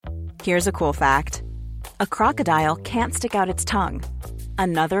Here's a cool fact. A crocodile can't stick out its tongue.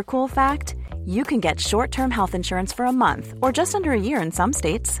 Another cool fact, you can get short-term health insurance for a month or just under a year in some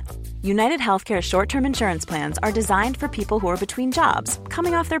states. United Healthcare short-term insurance plans are designed for people who are between jobs,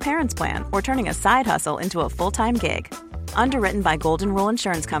 coming off their parents' plan, or turning a side hustle into a full-time gig. Underwritten by Golden Rule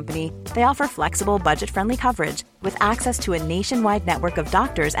Insurance Company, they offer flexible, budget-friendly coverage with access to a nationwide network of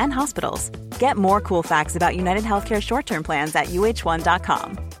doctors and hospitals. Get more cool facts about United Healthcare short-term plans at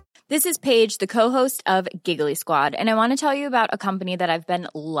uh1.com. This is Paige, the co-host of Giggly Squad, and I want to tell you about a company that I've been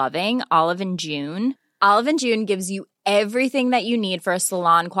loving, Olive & June. Olive & June gives you everything that you need for a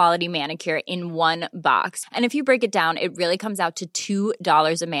salon-quality manicure in one box. And if you break it down, it really comes out to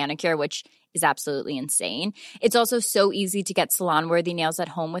 $2 a manicure, which is absolutely insane. It's also so easy to get salon-worthy nails at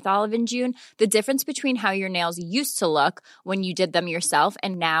home with Olive & June. The difference between how your nails used to look when you did them yourself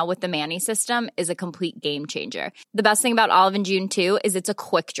and now with the Mani system is a complete game changer. The best thing about Olive & June, too, is it's a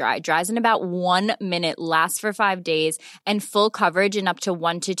quick dry. Dries in about 1 minute, lasts for 5 days, and full coverage in up to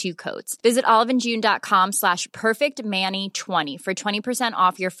 1 to 2 coats. Visit oliveandjune.com/perfectmani20 for 20%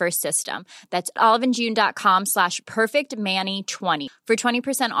 off your first system. That's oliveandjune.com/perfectmani20 for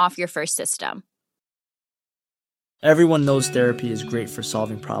 20% off your first system. Everyone knows therapy is great for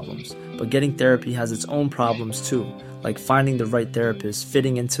solving problems, but getting therapy has its own problems too, like finding the right therapist,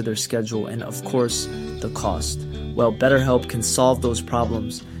 fitting into their schedule, and of course, the cost. Well, BetterHelp can solve those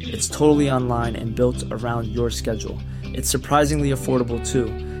problems. It's totally online and built around your schedule. It's surprisingly affordable too.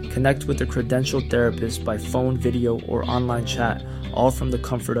 Connect with a credentialed therapist by phone, video, or online chat, all from the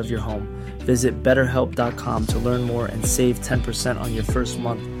comfort of your home. Visit BetterHelp.com to learn more and save 10% on your first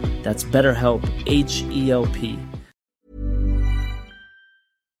month. That's BetterHelp, H-E-L-P.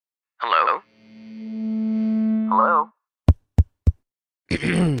 Hello? Hello?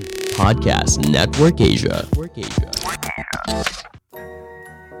 Podcast Network Asia.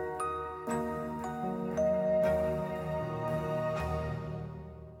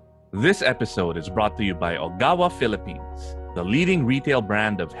 This episode is brought to you by Ogawa Philippines, the leading retail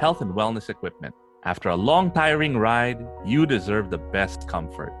brand of health and wellness equipment. After a long, tiring ride, you deserve the best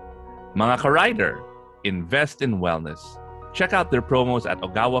comfort. Mga ka-rider, invest in wellness. Check out their promos at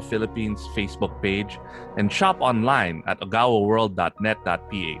Ogawa Philippines Facebook page and shop online at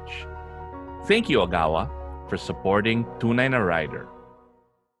ogawaworld.net.ph. Thank you, Ogawa, for supporting Tunay na Rider.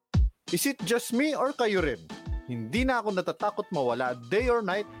 Is it just me or kayo rin? Hindi na ako natatakot mawala day or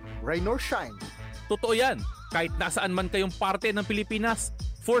night, rain or shine. Totoo yan. Kahit nasaan man kayong parte ng Pilipinas,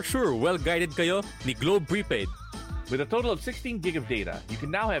 for sure, well-guided kayo ni Globe Prepaid. With a total of 16 gig of data, you can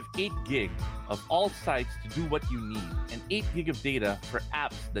now have 8 gig of all sites to do what you need and 8 gig of data for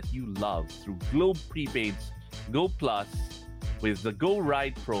apps that you love through Globe Prepaid's Go Plus with the Go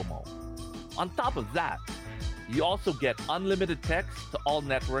Ride promo. On top of that, you also get unlimited text to all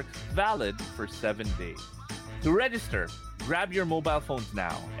networks valid for 7 days. To register, grab your mobile phones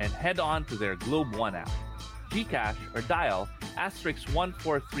now and head on to their Globe One app. GCash or dial *143#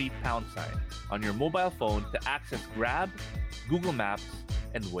 on your mobile phone to access Grab, Google Maps,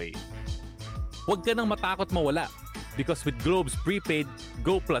 and Waze. Huwag ka nang matakot mawala because with Globe's prepaid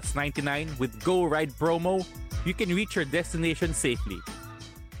Go Plus 99 with Go Ride promo, you can reach your destination safely.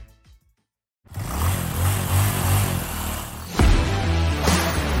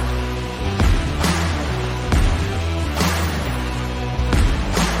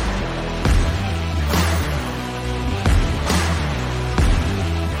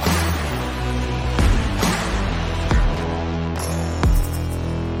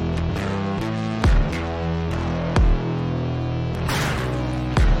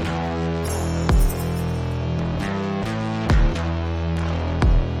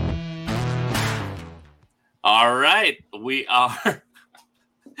 All right, we are,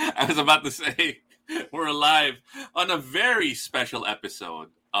 I was about to say, we're live on a very special episode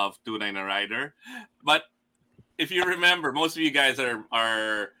of Tunay na Rider. But if you remember, most of you guys are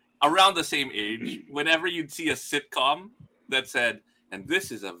around the same age. Whenever you'd see a sitcom that said, and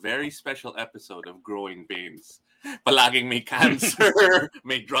this is a very special episode of Growing Pains. Palaging may cancer,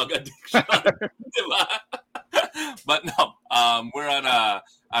 may drug addiction, diba? But no, we're on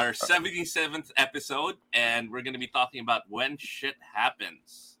our 77th episode, and we're going to be talking about when shit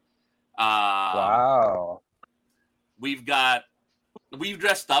happens. Wow. We've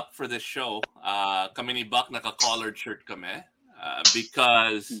dressed up for this show. Kami ni Buck, naka-collared shirt kami,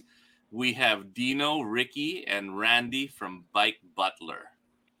 because we have Dino, Ricky, and Randy from Bike Butler.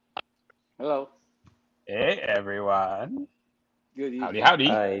 Hello. Hey, everyone. Good evening. Howdy.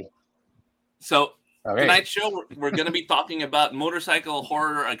 Hi. So, Okay. Tonight's show, we're going to be talking about motorcycle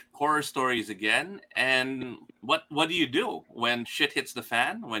horror stories again. And what do you do when shit hits the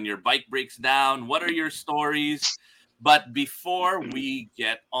fan? When your bike breaks down? What are your stories? But before we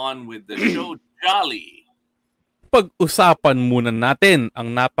get on with the show, Jolly. Pag-usapan muna natin ang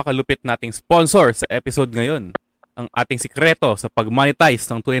napakalupit nating sponsor sa episode ngayon. Ang ating sikreto sa pag-monetize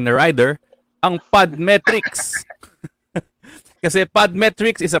ng Tunay na Rider, ang Podmetrics. Kasi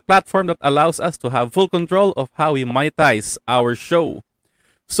Podmetrics is a platform that allows us to have full control of how we monetize our show.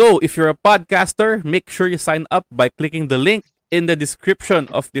 So, if you're a podcaster, make sure you sign up by clicking the link in the description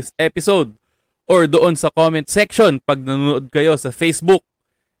of this episode or doon sa comment section pag nanonood kayo sa Facebook,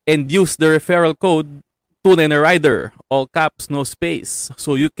 and use the referral code Tunay na Rider, all caps, no space,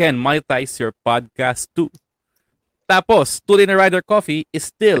 so you can monetize your podcast too. Tapos, Tunay na Rider Coffee is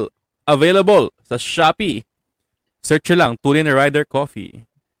still available sa Shopee. Search lang Tunay na Rider Coffee.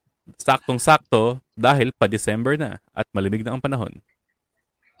 Saktong-sakto dahil pa December na at malamig na ang panahon.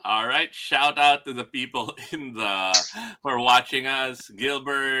 All right, shout out to the people who are watching us.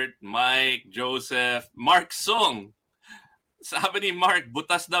 Gilbert, Mike, Joseph, Mark Sung. Sabi ni Mark,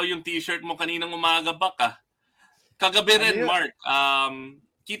 butas daw yung t-shirt mo kaninang umaga baka. Kagabi rin, Mark.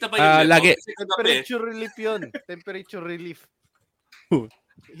 Kita ba yung lagi. Temperature relief yun. Temperature relief.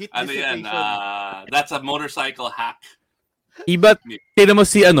 Heat yan? That's a motorcycle hack. Iba,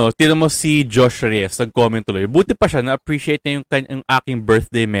 tinan mo si Josh Reyes, nag-comment tuloy. Buti pa siya, na-appreciate niya yung aking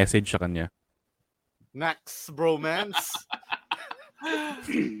birthday message sa kanya. Next, bromance.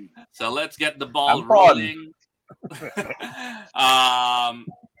 So let's get the ball rolling.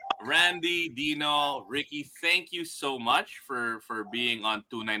 Randy, Dino, Ricky, thank you so much for being on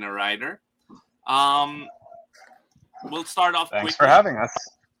Tunay na Rider. We'll start off Thanks quickly. for having us.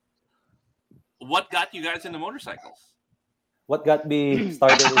 What got you guys into motorcycles? What got me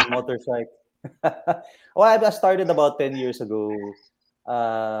started with motorcycle? Well, I started about 10 years ago.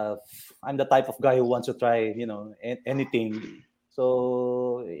 I'm the type of guy who wants to try, anything.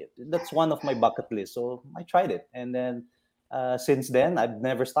 So that's one of my bucket lists. So I tried it. And then since then, I've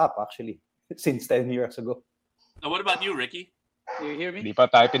never stopped, actually, since 10 years ago. Now, what about you, Ricky? Do you hear me? Di pa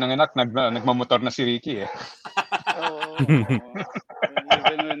tayo pinanganak, nagmamotor na si Ricky eh. Even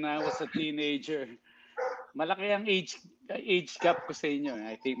when I was a teenager. Malaki ang age gap ko sa inyo.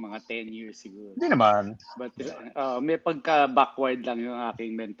 I think mga 10 years siguro. Hindi naman. But may pagka-backward lang yung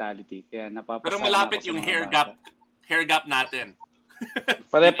aking mentality. Kaya pero malapit yung hair gap natin.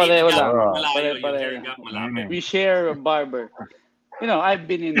 Pare-pareho lang. Malapit. We share a barber. I've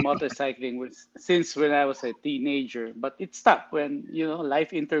been in motorcycling since when I was a teenager. But it stopped when,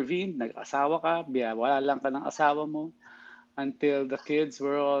 life intervened. Nag-asawa ka, wala lang ka ng asawa mo. Until the kids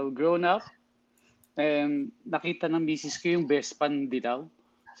were all grown up. And nakita ng misis ko yung Vespa ng dilaw.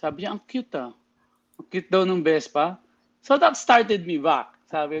 Sabi niya, ang cute ah. Ang cute daw ng Vespa. So that started me back.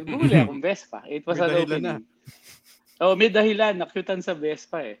 Sabi, bumili akong Vespa. It was an opening. May dahilan. Nakyutan sa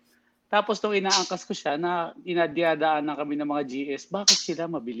Vespa eh. Tapos nung inaangkas ko siya, inadiyadaan na kami ng mga GS, bakit sila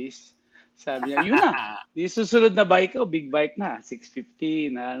mabilis? Sabi niya, yun na. Di susunod na bike ko, big bike na.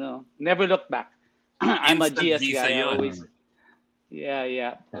 650 na Never look back. I'm a GS guy always.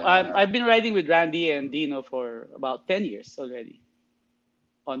 Yeah. I've been riding with Randy and Dino for about 10 years already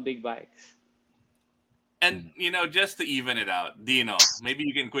on big bikes. And, just to even it out, Dino, maybe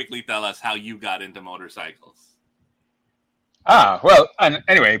you can quickly tell us how you got into motorcycles. Well,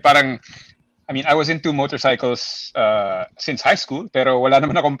 anyway, I was into motorcycles since high school, pero wala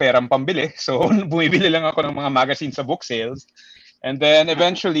naman akong perang pambili. So, bumibili lang ako ng mga magazines sa book sales. And then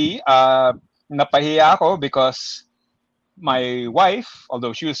eventually, napahiya ako because my wife,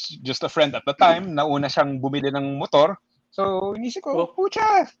 although she was just a friend at the time, nauna siyang bumili ng motor. So, inisip ko,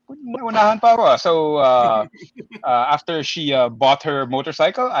 pucha, unahan pa ako. So, after she bought her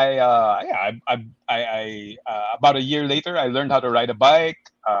motorcycle, about a year later, I learned how to ride a bike.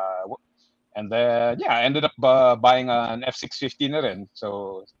 And then, I ended up buying an F650 na rin.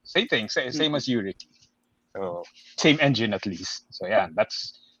 So, same thing, same as you, Ricky. So, same engine at least. So,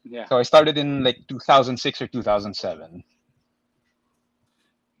 so I started in like 2006 or 2007.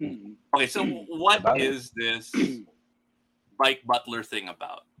 Okay, so what is this Bike Butler thing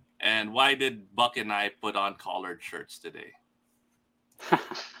about? And why did Buck and I put on collared shirts today?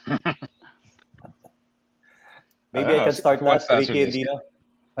 Maybe I can start that, Ricky and Dino.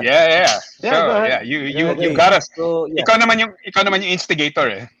 Yeah. You got us. So, ikaw naman yung instigator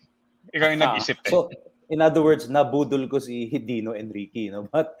eh. Ikaw yung nag-isip eh. So, in other words, nabudol ko si Dino and Ricky,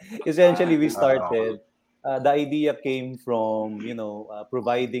 But essentially, we started. The idea came from,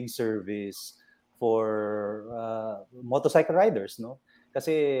 providing service for motorcycle riders,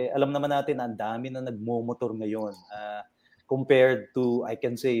 Kasi alam naman natin ang dami na nagmo-motor ngayon. Compared to, I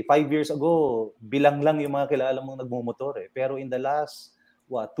can say, 5 years ago, bilang lang yung mga kilala mong nagmo-motor eh. Pero in the last,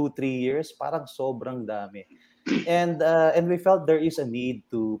 2-3 years, parang sobrang dami. And we felt there is a need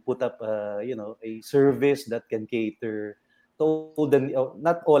to put up, a service that can cater to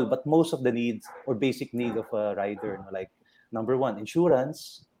not all, but most of the needs or basic need of a rider. Like, number one,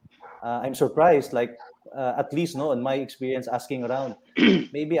 insurance. I'm surprised, like, at least no, in my experience asking around,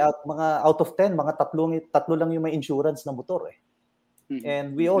 maybe out of 10, mga tatlo lang yung may insurance na motor eh.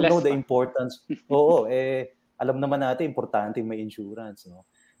 And we all know the importance. Oo, alam naman natin importante may insurance, no.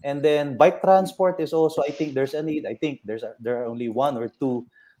 And then bike transport is also, I think there's a need. I think there are only one or two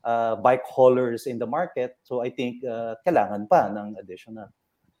bike haulers in the market. So I think kailangan pa ng additional.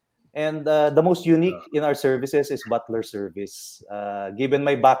 And the most unique in our services is butler service. Given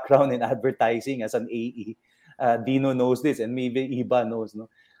my background in advertising as an AE, Dino knows this and maybe Iba knows, no?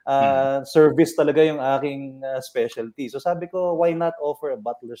 Service talaga yung aking specialty. So sabi ko, why not offer a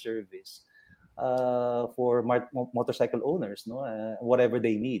butler service for motorcycle owners, no? Whatever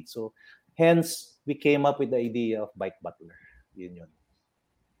they need. So hence, we came up with the idea of Bike Butler. Yun.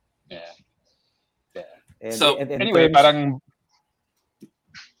 Yeah. And, so and anyway, parang...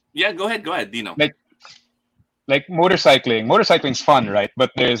 Yeah, go ahead, Dino. Like motorcycling's fun, right?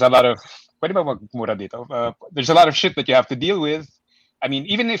 But there's a lot of... Pwede ba magmura dito? There's a lot of shit that you have to deal with. I mean,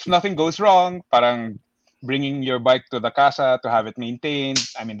 even if nothing goes wrong, parang bringing your bike to the casa to have it maintained,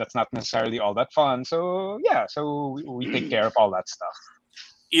 I mean, that's not necessarily all that fun. So, yeah, we take care of all that stuff.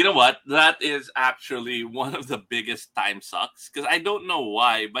 You know what? That is actually one of the biggest time sucks. Because I don't know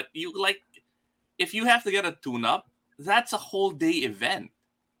why, but if you have to get a tune-up, that's a whole day event.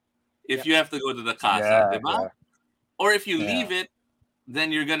 If you have to go to the casa, diba? Yeah. Or if you leave it,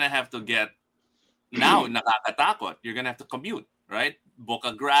 then you're gonna have to get now nakakatakot. You're gonna have to commute, right? Book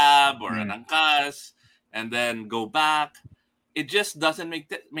a Grab or an angkas, and then go back. It just doesn't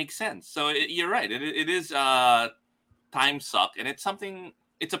make sense. So you're right. It is time suck, and it's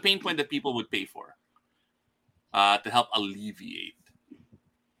a pain point that people would pay for to help alleviate.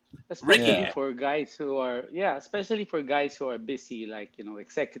 Especially for guys who are busy, like,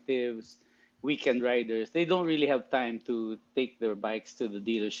 executives, weekend riders. They don't really have time to take their bikes to the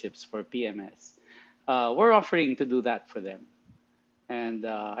dealerships for PMS. We're offering to do that for them. And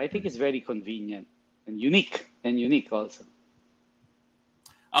I think it's very convenient and unique also.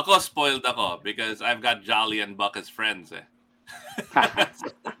 Ako spoiled ako because I've got Jolly and Buck as friends eh.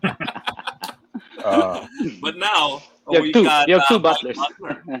 But now you have two butlers.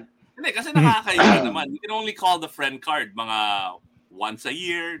 Hindi, kasi nakakaya naman. You can only call the friend card mga once a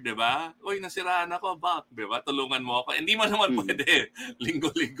year, di ba? Uy, nasiraan ako, Buck, di ba? Tulungan mo ako. Hindi mo naman pwede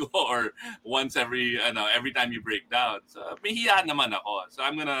linggo-linggo or once every time you break down. So, may hiya naman ako. So,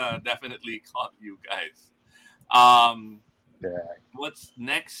 I'm gonna definitely call you guys. What's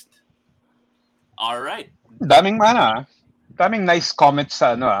next? All right. Daming nice comments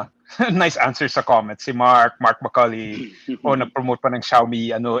sa nice answers sa comments. Si Mark McCauley, nag-promote pa ng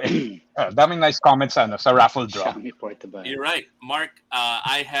Xiaomi, daming nice comments sa raffle draw. Xiaomi portable. You're right, Mark.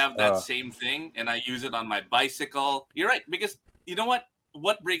 I have that same thing, and I use it on my bicycle. You're right, because you know what?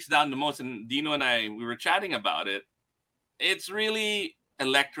 What breaks down the most, and Dino and I, we were chatting about it. It's really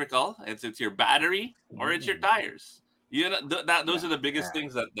electrical. It's your battery or it's your tires. Those are the biggest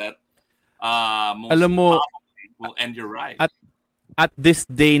things that most Alam mo, will end your ride. At this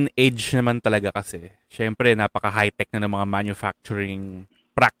day and age naman talaga kasi, syempre napaka-high-tech na ng mga manufacturing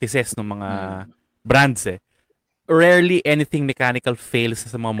practices ng mga brands eh. Rarely anything mechanical fails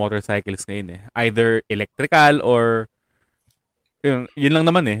sa mga motorcycles ngayon eh. Either electrical or yun lang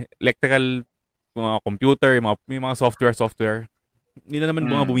naman eh. Electrical, mga computer, yung mga software. Yun na naman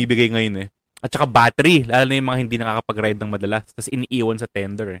mga bumibigay ngayon eh. At saka battery, lalo na yung mga hindi nakakapag-ride ng madalas. Tapos iniiwan sa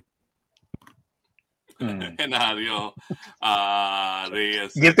tender eh. Scenario.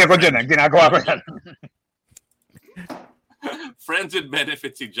 Reyes. Guilty ako dyan. Ginagawa ko yan. Friends with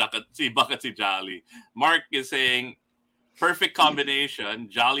benefits, si Buck at si Jolly. Mark is saying, perfect combination,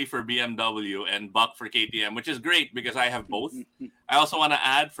 Jolly for BMW and Buck for KTM, which is great because I have both. I also want to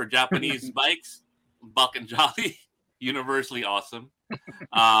add for Japanese bikes, Buck and Jolly, universally awesome.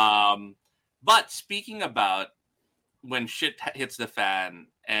 But speaking about when shit hits the fan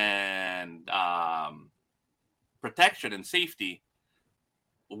and protection and safety,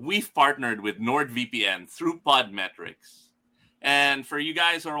 we've partnered with NordVPN through Podmetrics. And for you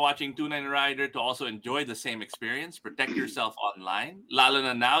guys who are watching 29 Rider to also enjoy the same experience, protect yourself online. Lalo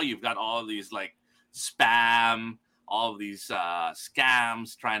na now, you've got all these like spam, all of these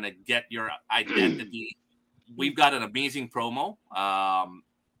scams trying to get your identity. we've got an amazing promo.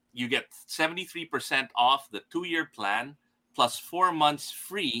 You get 73% off the 2-year plan plus 4 months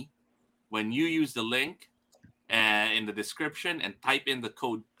free when you use the link in the description and type in the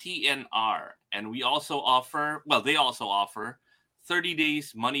code TNR. And we also offer, they also offer 30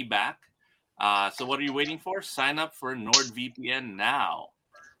 days money back. So what are you waiting for? Sign up for NordVPN now.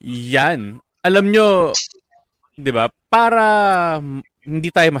 Yan. Alam nyo, di ba, para hindi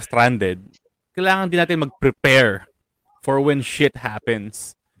tayo ma-stranded, kailangan din natin mag-prepare for when shit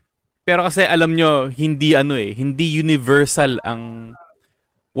happens. Pero kasi alam nyo, hindi universal ang,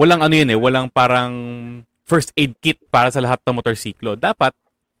 walang parang first aid kit para sa lahat ng motorsiklo. Dapat,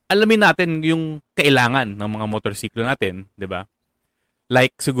 alamin natin yung kailangan ng mga motorsiklo natin, di ba?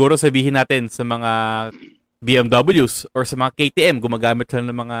 Like, siguro sabihin natin sa mga BMWs or sa mga KTM, gumagamit sila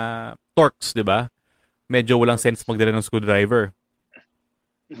ng mga Torx, di ba? Medyo walang sense magdala ng screwdriver.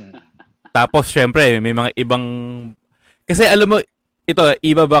 Tapos, syempre, may mga ibang... Kasi alam mo, ito,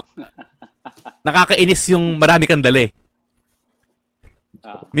 iba ba? Nakakainis yung marami kang dali.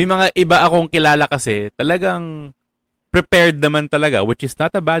 May mga iba akong kilala kasi, talagang prepared naman talaga, which is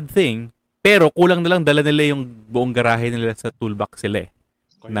not a bad thing, pero kulang na lang dala nila yung buong garahe nila sa toolbox sila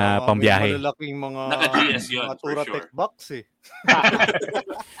na pambiyahe. Malalaking mga Naka-GS yun, Matura for sure. Tech box eh.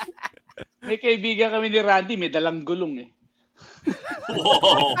 May kaibigan kami ni Randy, may dalang gulong eh.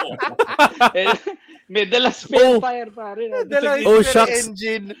 Whoa! May dalang spare fire pare. Shucks.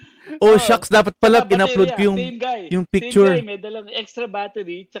 Engine. Shucks, dapat pala in-upload ko yung picture. Same guy, may dalang extra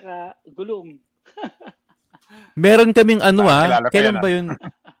battery tsaka gulong. Meron kaming kailan ba yun?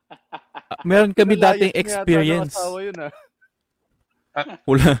 Meron kami dating experience.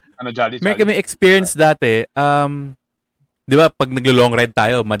 May kami experience dati. Di ba, pag naglo-long ride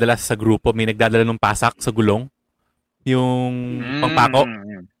tayo, madalas sa grupo, may nagdadala ng pasak sa gulong. Yung pangpako.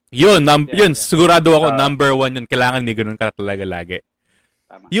 Yun, sigurado ako, number 1 yun. Kailangan may ganun ka talaga lagi.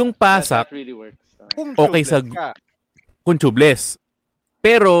 Tama. Yung pasak, really works. okay sa kung tubeless.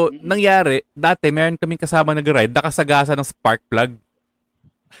 Pero, nangyari, dati, meron kaming kasama nag-ride, nakasagasa ng spark plug.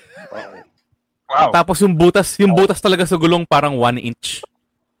 Wow. Tapos yung butas talaga sa gulong parang 1 inch.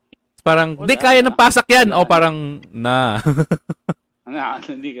 Parang, di kaya ng pasak yan. O parang,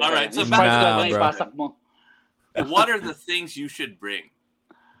 Hindi ka. Alright, so back back to pasak mo. What are the things you should bring?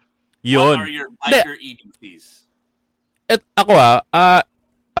 Yun. What are your biker EDCs? Ako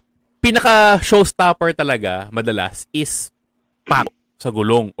pinaka showstopper talaga, madalas, is pack sa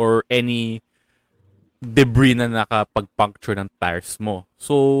gulong or any debris na nakapag-puncture ng tires mo.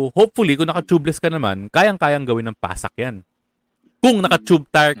 So, hopefully, kung naka-tubeless ka naman, kayang-kayang gawin ng pasak yan. Kung naka-tube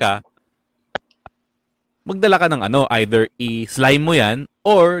tire ka, magdala ka ng either i-slime mo yan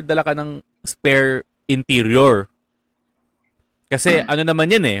or dala ka ng spare interior. Kasi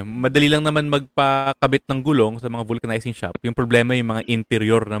naman yan madali lang naman magpakabit ng gulong sa mga vulcanizing shop. Yung problema yung mga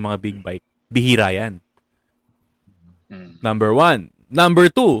interior ng mga big bike. Bihira yan. Number 1.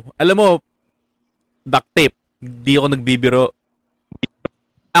 Number 2, alam mo, duct tape. Di ako nagbibiro.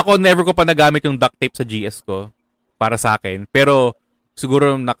 Ako never ko pa nagamit yung duct tape sa GS ko para sa akin. Pero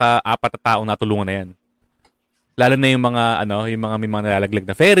siguro naka-4 na taong natulungan na yan. Lalo na yung mga may mga nalalaglag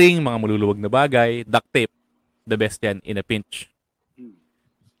na fairing, mga maluluwag na bagay, duct tape. The best yan in a pinch.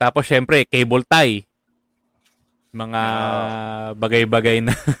 Tapos, syempre, cable tie. Mga bagay-bagay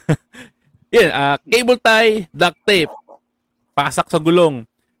na... Yan, cable tie, duct tape, pasak sa gulong.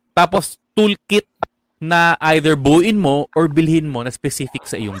 Tapos, toolkit na either buuin mo or bilhin mo na specific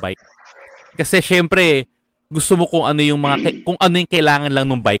sa iyong bike. Kasi, syempre, gusto mo kung ano yung kailangan lang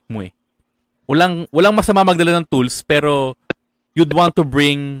ng bike mo . Walang masama magdala ng tools, pero you'd want to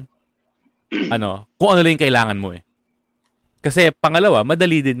bring kung ano lang yung kailangan mo . Kasi pangalawa,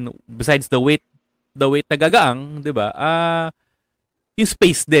 madali din besides the weight na gagaang, 'di ba? Yung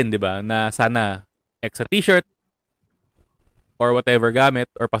space din, 'di ba? Na sana extra t-shirt or whatever gamit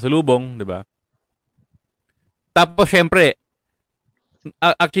or pasalubong, 'di ba? Tapos syempre,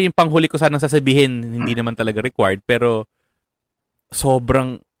 actually yung panghuli ko sana sasabihin, hindi naman talaga required, pero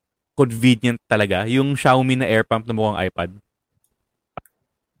sobrang convenient talaga yung Xiaomi na air pump na mukhang iPad.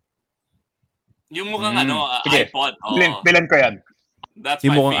 Yung mukhang iPod. Bilan ko yan. That's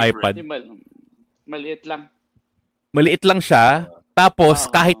yung my mukhang favorite. iPad. Maliit lang. Maliit lang siya. Tapos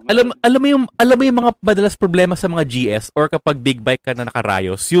kahit alam mo yung mga madalas problema sa mga GS or kapag big bike ka na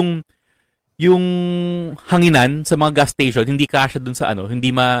nakarayos, yung hanginan sa mga gas station hindi kasya dun sa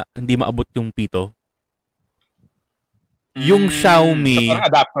hindi maabot yung pito. Yung Xiaomi, parang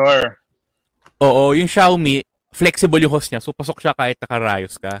adapter. Oo, yung Xiaomi flexible yung hose niya. So pasok siya kahit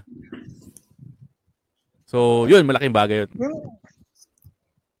nakarayos ka. So, yun, malaking bagay yun.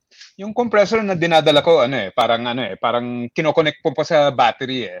 Yung compressor na dinadala ko, parang kinoconnect po pa sa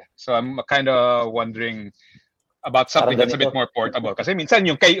battery eh. So I'm kind of wondering about something Parang that's a bit ganito. more portable. Kasi minsan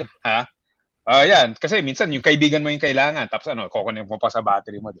yung yan. Kasi minsan yung kaibigan mo yung kailangan, tapos coconnect mo pa sa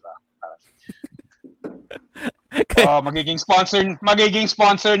battery mo, di ba? Magiging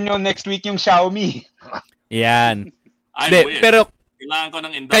sponsor nyo next week yung Xiaomi. Yan. Wish. Pero Kailangan ko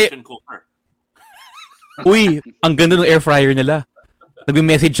ng induction cooker. Uy, ang ganda ng air fryer nila.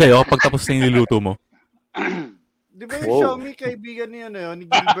 Nagme-message sa'yo pagtapos na yung niluto mo. Di ba yung Xiaomi kaibigan niya na yun, ni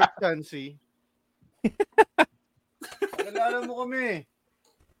Gilbert Chansey? Nalala mo kami.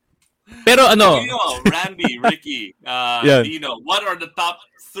 Pero Randy, Ricky, Dino, what are the top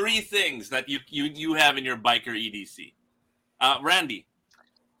 3 things that you have in your biker EDC? Randy.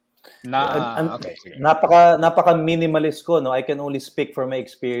 Okay. Napaka minimalist ko, no. I can only speak from my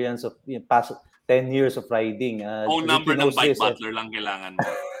experience of past 10 years of riding. Number ng Bike Butler lang kailangan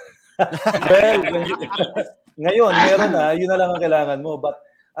mo. Well, ngayon meron na, yun na lang ang kailangan mo. But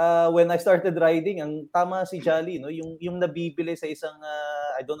when I started riding, ang tama si Jolly, no, yung nabibili sa isang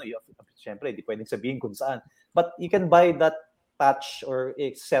I don't know, syempre di pwedeng sabihin kung saan. But you can buy that patch or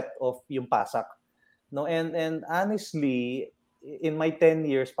a set of yung pasak. No, and honestly, in my 10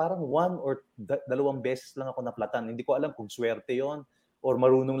 years, parang 1 or 2 beses lang ako naplatan. Hindi ko alam kung swerte yon or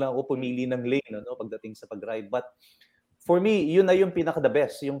marunong lang ako pumili ng lane, no, pagdating sa pag-ride. But for me, yun na yung pinaka-the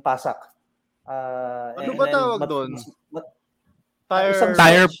best, yung pasak. Ano ba tawag doon? Tire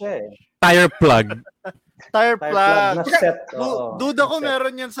plug. Tire plug. Na set. Duda ko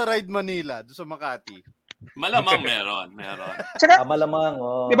meron yan sa Ride Manila, doon sa Makati. Malamang meron. Malamang.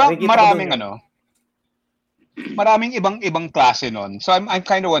 Diba maraming ibang klase nun. So I'm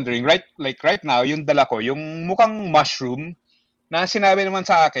kind of wondering, right now, yung dala ko, yung mukhang mushroom, na sinabi naman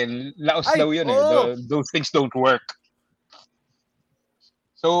sa akin, laos daw yun those things don't work.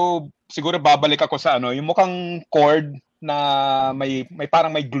 So, siguro babalik ako sa yung mukhang cord na may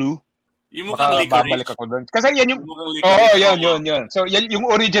parang may glue. Yung mukhang licorice. Babalik ako doon. Kasi yan yung... yun. So, yan yung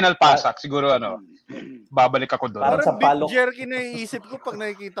original pasak. Siguro, babalik ako doon. Parang beef jerky na iisip ko pag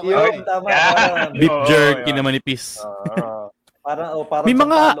nakikita ko. Yun, tama. Beef jerky na manipis. Parang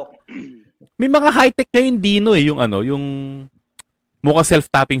may mga high-tech ngayon Dino yung mukha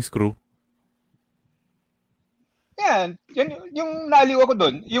self-tapping screw. Yan yung naliw ako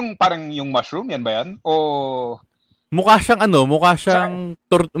doon. Yung parang yung mushroom, yan ba yan? O... Mukha siyang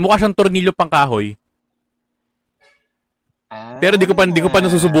tornilyo pang kahoy. Pero di ko pa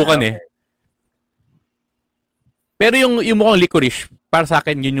nasusubukan eh. Pero yung mukhang licorice, para sa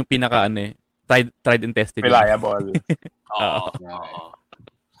akin yun yung pinaka tried and tested. Reliable.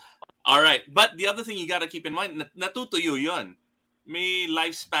 All right, but the other thing you gotta keep in mind, natutuyo yun. May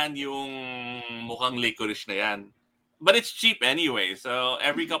lifespan yung mukhang licorice na yan. But it's cheap anyway, so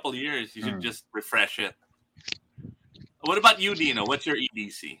every couple of years you should just refresh it. What about you, Dino? What's your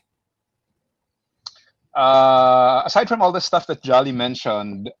EDC? Aside from all the stuff that Jolly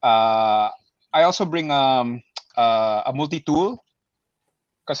mentioned, I also bring a multi-tool.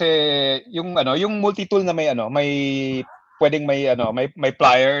 Kasi yung multi-tool na may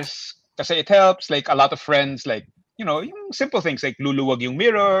pliers. Kasi it helps like a lot of friends, like yung simple things like luluwag yung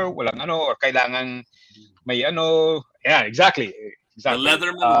mirror, walang or kailangan may yeah, exactly. The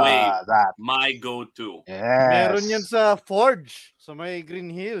Leatherman Wave, my go-to. Yes. Meron yan sa Forge, sa may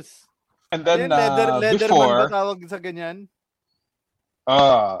Green Hills. And then Leatherman before, ba tawag sa ganyan?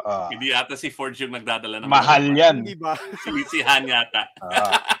 Hindi ata si Forge yung nagdadala ng mahal yan. Hindi ba? Si Han yata.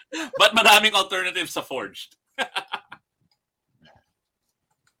 But maraming alternatives sa Forged.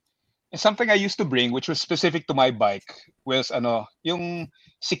 Something I used to bring, which was specific to my bike, was yung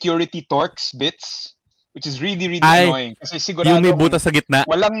security Torx bits, which is really, really annoying. Kasi sigurado yung may butas sa gitna.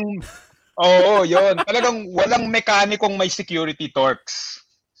 Yun. Talagang walang mekanikong may security Torx.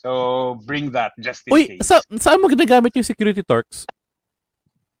 So, bring that just in case. Saan mo ginagamit yung security Torx?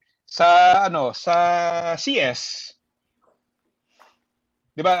 Sa CS.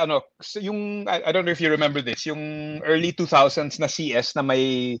 Diba, yung, I don't know if you remember this, yung early 2000s na CS na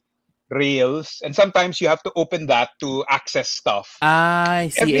may rails, and sometimes you have to open that to access stuff.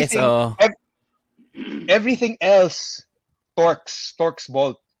 CS, everything else, Torx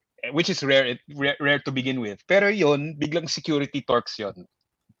bolt, which is rare to begin with. Pero yun, biglang security Torx yun.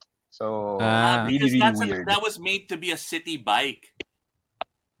 So, really, really weird. That was made to be a city bike.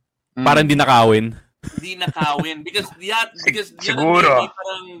 Parang di nakawin. Di nakawin. Because siguro.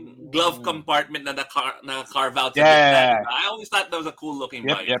 Parang glove compartment na carve out. Yeah. I always thought that was a cool looking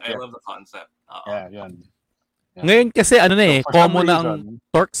bike. I love the concept. Yeah, yun. Yeah. Ngayon kasi common na ang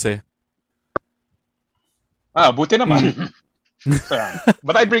Torx eh. Buti naman. So, yan.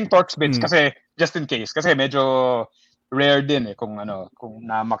 But I bring Torx bits kasi just in case. Kasi medyo rare din kung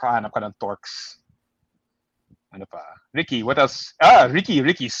na makahanap ka ng Torx. Ano pa? Ricky, what else?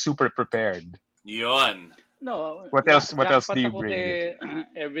 Ricky's super prepared. Yun. No. What else do you ako bring?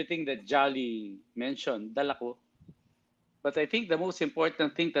 Everything that Jolly mentioned, dala ko. But I think the most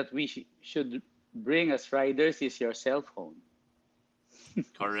important thing that we should bring as riders is your cell phone.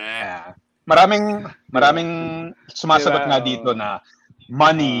 Correct. Yeah. Maraming sumasagot nga dito na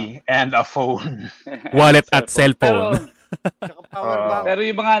money and a phone. Wallet at cellphone. Pero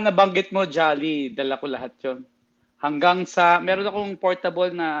yung mga nabanggit mo, Jolly, dala ko lahat yun. Hanggang sa, meron akong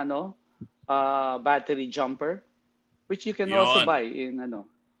portable na battery jumper, which you can also buy in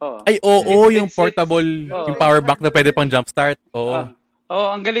Ay, yung portable, yung power bank na pwede pang jumpstart.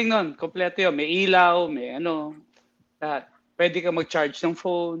 Ang galing nun. Kompleto yun. May ilaw, may lahat. Pwede ka mag-charge ng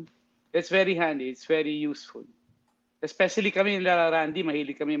phone. It's very handy. It's very useful. Especially kami nila Randy,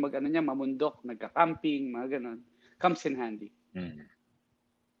 mahilig kami mamundok, nagka-camping, mga ganun. Comes in handy.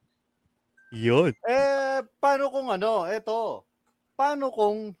 Yun. Paano kung paano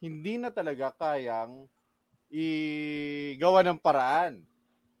kung hindi na talaga kayang igawa ng paraan?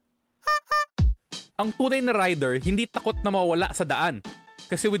 Ang tunay na rider, hindi takot na mawala sa daan.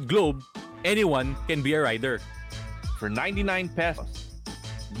 Kasi with Globe, anyone can be a rider. For 99 pesos,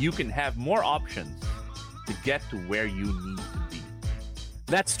 you can have more options to get to where you need to be.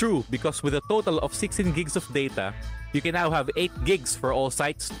 That's true because with a total of 16 gigs of data, you can now have 8 gigs for all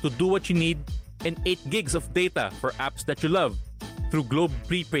sites to do what you need and 8 gigs of data for apps that you love through Globe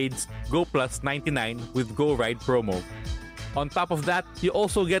Prepaid's Go Plus 99 with Go Ride promo. On top of that, you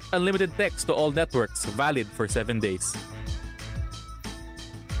also get unlimited text to all networks valid for 7 days.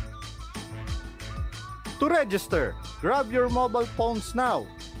 To register, grab your mobile phones now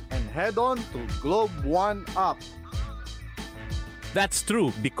and head on to Globe One app. That's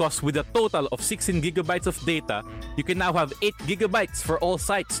true because with a total of 16 gigabytes of data, you can now have 8 gigabytes for all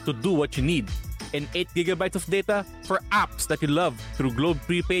sites to do what you need and 8 gigabytes of data for apps that you love through Globe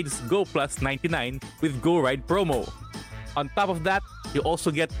Prepaid's Go Plus 99 with Go Ride promo. On top of that, you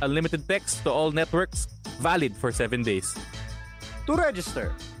also get unlimited text to all networks valid for 7 days. To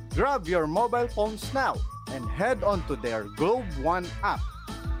register, grab your mobile phones now and head on to their Globe One app.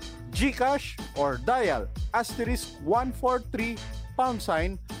 GCash or dial *143#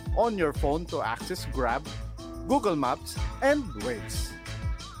 on your phone to access Grab, Google Maps, and Waze.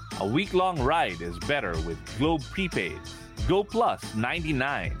 A week-long ride is better with Globe Prepaid. Go Plus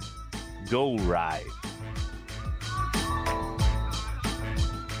 99. Go Ride.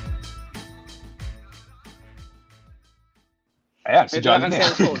 Ayan, si John.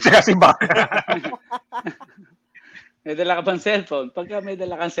 May dala ka bang cellphone? Pagka may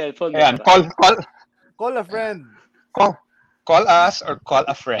dala kang cellphone. Ayan, call a friend. Call us or call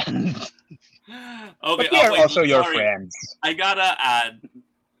a friend. Okay, but we are also your friends. I gotta add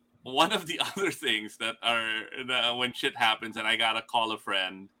one of the other things that are when shit happens and I gotta call a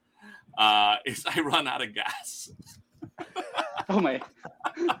friend is I run out of gas. Oh my.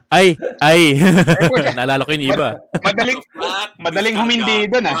 Ay. Naalala ko yung iba. Madaling humindi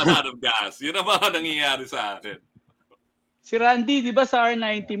doon Run out of gas. Yun ang mga nangyayari sa akin. Si Randy, di ba sa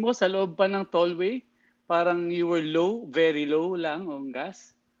R90 mo, sa loob pa ng tollway, parang you were very low lang ang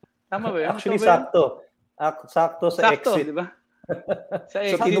gas? Tama ba yun? Actually, sakto. Sakto sa exit. Di ba? So,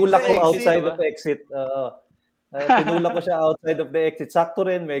 tinulak ko outside of the exit. Tinulak ko siya outside of the exit. Sakto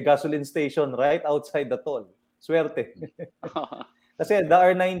rin, may gasoline station right outside the toll. Swerte. Kasi the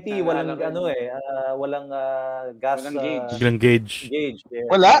R90, walang walang gas. Walang gauge. Yeah.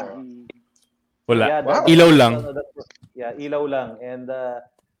 Wala? Wala. Yeah, wow. Ilaw lang. Ilaw lang. And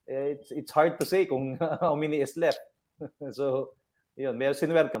it's hard to say kung how many is left. So, yun, may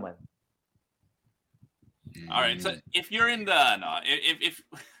sinwer ka man. All right. So if you're in the if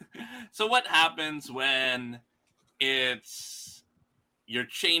so what happens when your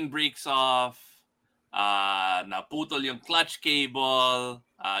chain breaks off, naputol yung clutch cable,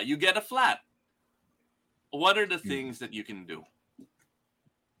 you get a flat. What are the things that you can do?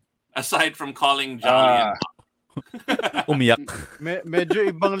 Aside from calling Jolly and umiyak. Medyo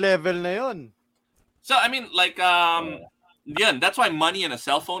ibang level na yon. So I mean like that's why money in a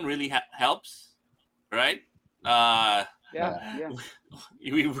cell phone really helps, right? Yeah.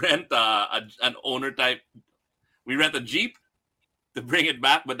 We rent an owner type. We rent a Jeep to bring it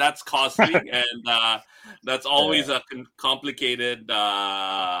back, but that's costly and that's always a complicated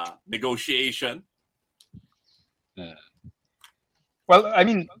negotiation. Well, I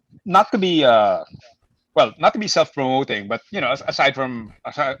mean, not to be well, not to be self-promoting, but aside from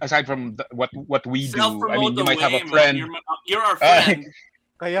what we do, I mean, Self-promote you might have away, a man. friend. You're our friend.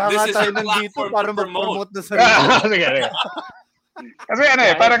 Kaya This nga is tayo your nandito platform para to promote. mag-promote na sarili. Sige, sige. Kasi ano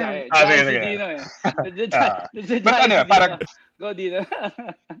eh, Jahe, parang jahe. sige, Jahe si sige. Dino eh. But Jahe ano, si parang Dino. Go, Dino.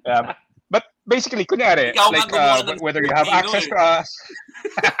 but basically, kunyari, Ikaw like nga gumawa ng whether you script, have Dino, access eh. to us,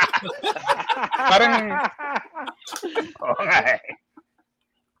 parang oo nga eh.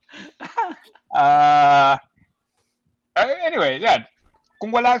 Anyway, yeah.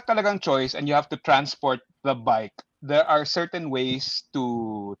 Kung wala talagang choice and you have to transport the bike, there are certain ways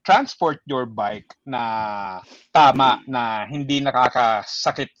to transport your bike na tama, na hindi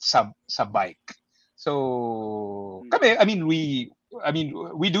nakakasakit sa bike. So, kami, we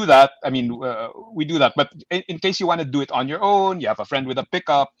do that. We do that. But in case you want to do it on your own, you have a friend with a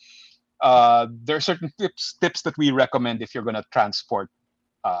pickup, there are certain tips that we recommend if you're gonna transport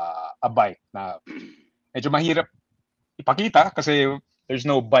a bike na medyo mahirap ipakita kasi there's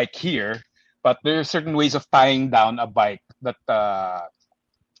no bike here, but there are certain ways of tying down a bike that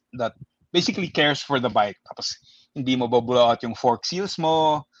basically cares for the bike. Tapos hindi mo blow out yung fork seals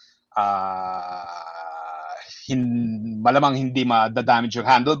mo, malamang hindi ma-damage yung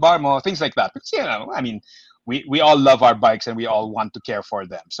handlebar mo, things like that. Because, we all love our bikes and we all want to care for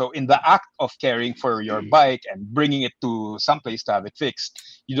them. So in the act of caring for your bike and bringing it to someplace to have it fixed,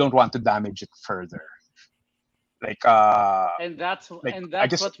 you don't want to damage it further. And that's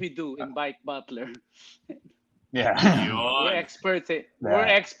what we do in Bike Butler. Yeah. We're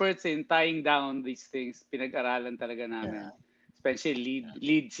experts in tying down these things. Pinag-aralan talaga namin. Especially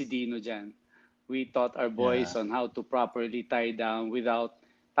lead si Dino dyan. We taught our boys on how to properly tie down without,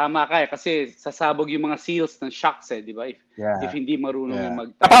 tama ka kasi sasabog yung mga seals ng shocks di ba? If hindi marunong yung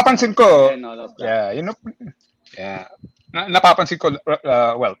mag-tie. Napapansin ko, napapansin ko,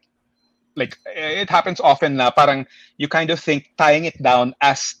 well, like it happens often na parang you kind of think tying it down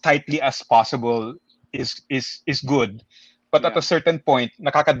as tightly as possible is good, but at a certain point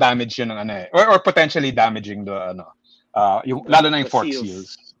nakaka-damage yun ng or potentially damaging the yung lalo na yung fork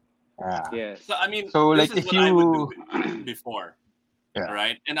seals. Yes. So so this like is if what you I would do before,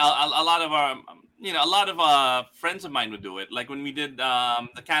 right? And a lot of our a lot of friends of mine would do it. Like when we did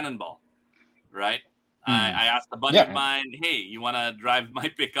the cannonball, right? I asked a buddy of mine, hey, you want to drive my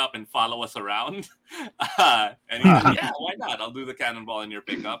pickup and follow us around? And he said, yeah, why not? I'll do the cannonball in your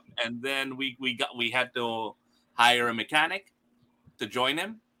pickup. And then we had to hire a mechanic to join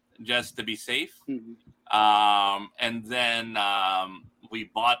him just to be safe. And then we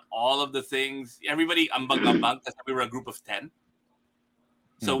bought all of the things. Everybody ambag-ambag because we were a group of 10.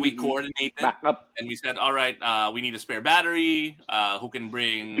 So we coordinated and we said, all right, we need a spare battery. Who can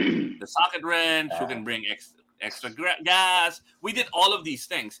bring the socket wrench? Who can bring extra gas? We did all of these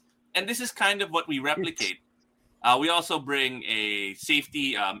things. And this is kind of what we replicate. We also bring a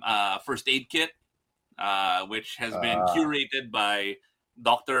safety first aid kit, which has been curated by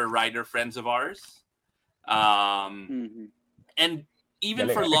Dr. Rider friends of ours. And even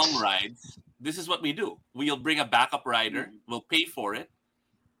for long rides, this is what we do. We'll bring a backup rider. We'll pay for it.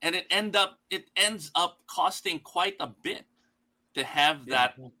 And it ends up costing quite a bit to have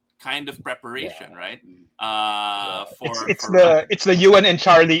that kind of preparation, right? It's the Ewan and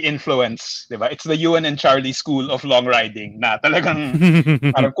Charlie influence, diba? It's the Ewan and Charlie school of long riding. Na talagang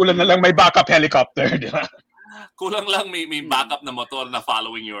parang kulang na lang may backup helicopter, diba? Kulang lang may backup na motor na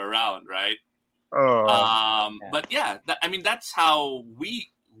following you around, right? But that's how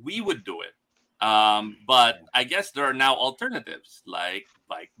we would do it. But I guess there are now alternatives like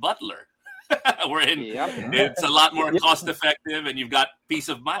Bike Butler. It's a lot more cost effective and you've got peace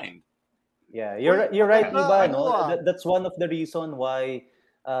of mind. Yeah, you're right, Iba. No? That's one of the reason why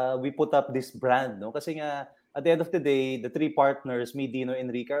we put up this brand. No? Kasi nga, at the end of the day, the three partners, me, Dino, and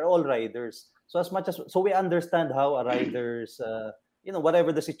Rica, are all riders. So we understand how a rider's,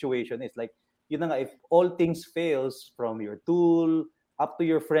 whatever the situation is. Like, if all things fails from your tool, up to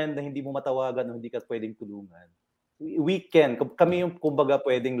your friend na hindi mo matawagan o hindi ka pwedeng tulungan, kami yung kumbaga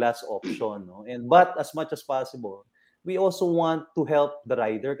pwedeng last option. No? But as much as possible, we also want to help the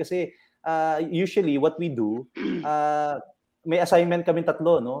rider kasi usually what we do, may assignment kami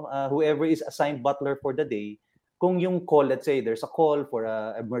tatlo, no? Whoever is assigned butler for the day, kung yung call, let's say there's a call for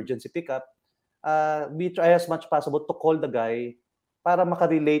a emergency pickup, we try as much possible to call the guy para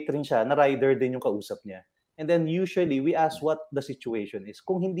makarelate rin siya na rider din yung kausap niya. And then usually we ask what the situation is.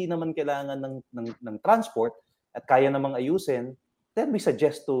 Kung hindi naman kailangan ng transport at kaya namang ayusin, then we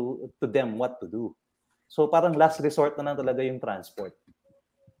suggest to them what to do. So parang last resort na lang talaga yung transport.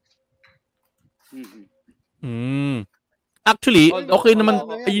 Actually, okay naman,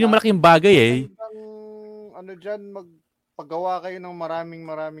 yun yung malaking bagay ano dyan, magpagawa kayo ng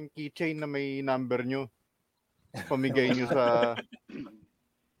maraming keychain na may number nyo. Pamigay nyo sa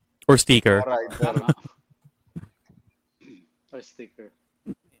Or sticker. rider. Or sticker.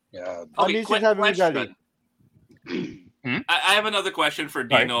 Yeah. Ano yung sinasabi mo, Gali? I have another question for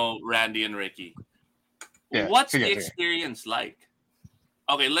Dino, Randy, and Ricky. Yeah, What's sige, the sige. experience like?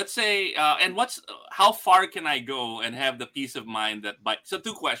 Okay, let's say, and how far can I go and have the peace of mind that bike? So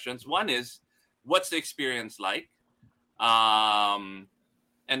 2 questions. One is, what's the experience like? And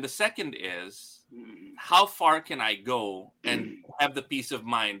the second is, how far can I go and have the peace of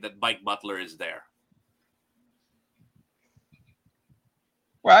mind that Bike Butler is there?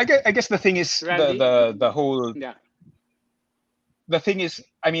 Well, I guess the thing is Randy? the whole. Yeah. The thing is,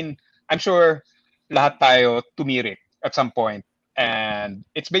 I mean, I'm sure lahat tayo tumirik at some point, and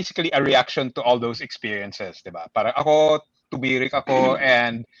it's basically a reaction to all those experiences, diba? Parang ako, tumirik ako,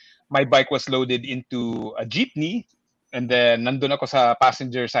 and my bike was loaded into a jeepney, and then nandun ako sa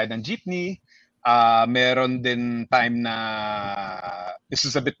passenger side ng jeepney. Meron din time na this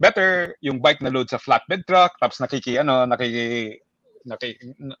is a bit better, yung bike na load sa flatbed truck, tapos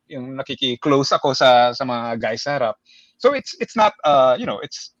nakiki-close ako sa mga guys sa harap. So it's not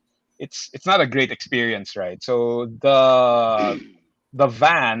it's not a great experience, right? So the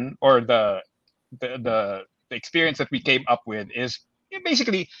van or the experience that we came up with is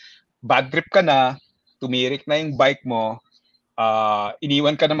basically bad trip ka na, tumirik na yung bike mo,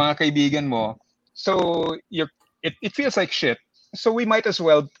 iniwan ka ng mga kaibigan mo, so it feels like shit. So we might as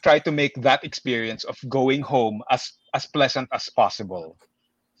well try to make that experience of going home as pleasant as possible.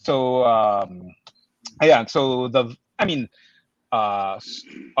 So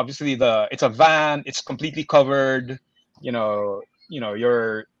obviously it's a van, it's completely covered, you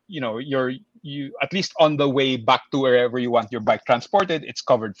at least on the way back to wherever you want your bike transported, it's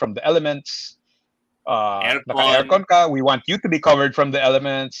covered from the elements. Naka-aircon ka, we want you to be covered from the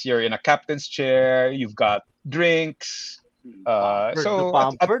elements. You're in a captain's chair, you've got drinks. So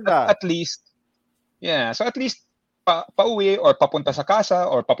at least pauwi or papunta sa casa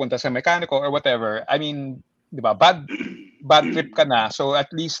or papunta sa mekaniko or whatever. I mean, diba, bad trip ka na, so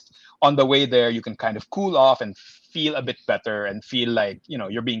at least on the way there you can kind of cool off and feel a bit better and feel like,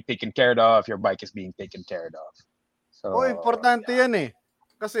 you're being taken care of, your bike is being taken care of. So importante yan eh.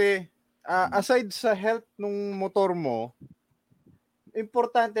 Kasi aside sa health ng motor mo,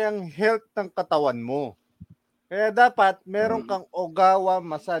 importante ang health ng katawan mo. Kaya dapat meron kang Ogawa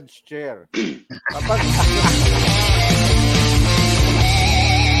massage chair. Kapag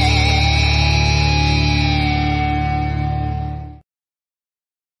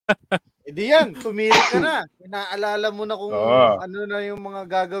Hindi yan, tumirik ka na. Inaalala mo na kung ano na yung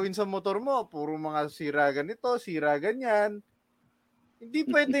mga gagawin sa motor mo. Puro mga sira ganito, sira ganyan. Hindi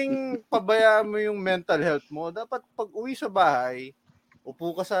pwedeng pabayaan mo yung mental health mo. Dapat pag uwi sa bahay,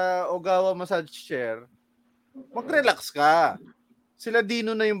 upo ka sa Ogawa massage chair, mag-relax ka. Sila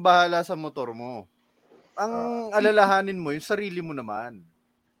Dino na yung bahala sa motor mo. Ang alalahanin mo, yung sarili mo naman.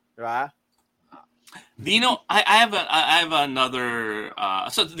 Diba? Dino, I have another.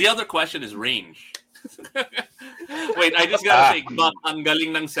 So the other question is range. Wait, I just gotta say, Buck, ang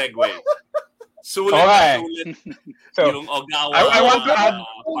galing ng segue. Sulit so, yung Ogawa I want to add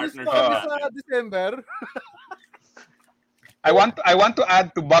partnership sa December. I want to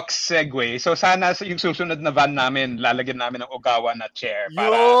add to Buck's segue. So sana yung susunod na van namin, lalagyan namin ng Ogawa na chair.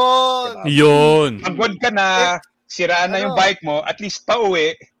 Yun! Pagod ka na, sira na yung bike mo, at least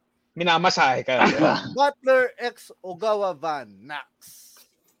pauwi, minamasahe ka. Butler X Ogawa van, Nax.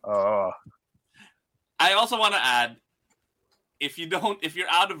 I also want to add, if you're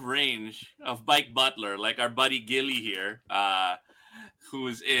out of range of Bike Butler, like our buddy Gilly here,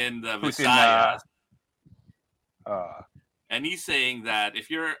 who's in the Visayas, and he's saying that if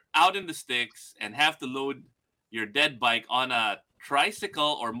you're out in the sticks and have to load your dead bike on a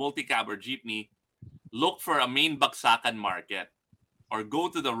tricycle or multi-cab or jeepney, look for a main baksakan market or go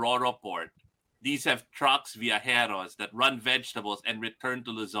to the Roro port. These have trucks viajeros that run vegetables and return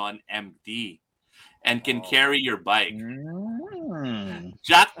to Luzon empty and can carry your bike.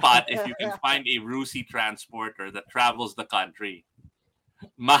 Jackpot if you can find a Rusi transporter that travels the country.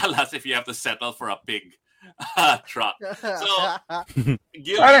 Malas if you have to settle for a pig truck. So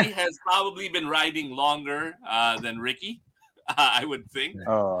Gilly has probably been riding longer than Ricky, I would think.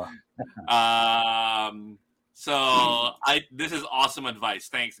 This is awesome advice.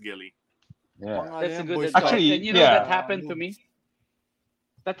 Thanks, Gilly. Yeah. That's a good advice. Actually, and that happened to me.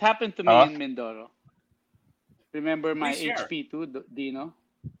 That happened to me in Mindoro. Remember my HP2, Dino?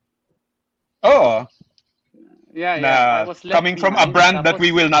 Oh. Yeah. I was coming from a brand that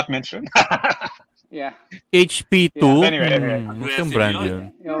we will not mention. Yeah. HP2? Yeah. Anyway. What's yung brand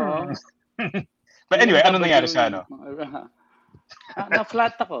yun? But anyway, ano nangyari sa ano?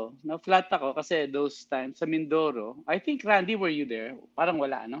 Na-flat ako kasi those times sa Mindoro. I think, Randy, were you there? Parang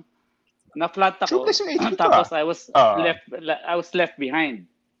wala, no? Na-flat ako. Tapos I was left behind.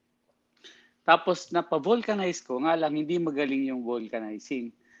 Tapos napa-vulcanize ko, nga lang hindi magaling yung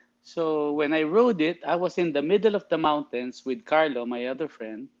vulcanizing. So when I rode it, I was in the middle of the mountains with Carlo, my other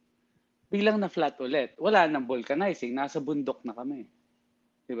friend. Biglang na-flat ulit. Wala nang vulcanizing. Nasa bundok na kami.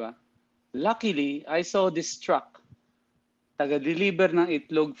 Diba? Luckily, I saw this truck. Taga-deliver ng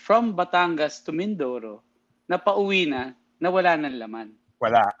itlog from Batangas to Mindoro. Na pauwi na wala ng laman.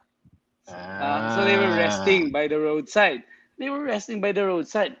 Wala. So they were resting by the roadside.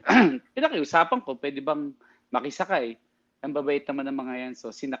 Pinakiusapan ko, pwede bang makisakay? Ang babait naman ng mga yan.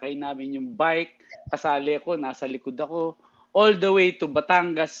 So sinakay namin yung bike, kasali ko, nasa likod ako, all the way to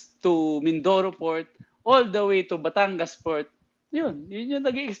Batangas, to Mindoro Port, all the way to Batangas Port. Yun yung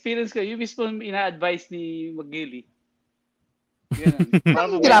naging experience ko. Yung mismo ina-advise ni Magili.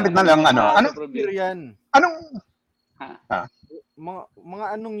 Ginamit na lang Anong year yan? Anong mga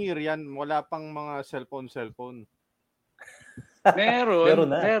anong year yan? Wala pang mga cellphone.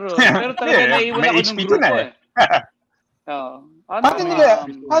 Meron talaga naiwan ako ng grupo eh.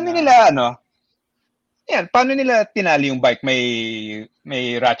 Paano nila tinali yung bike?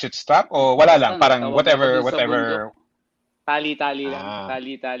 May ratchet strap o wala lang? Parang whatever. Tali-tali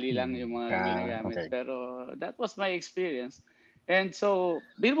lang yung mga ginagamit. Okay. Pero that was my experience. And so,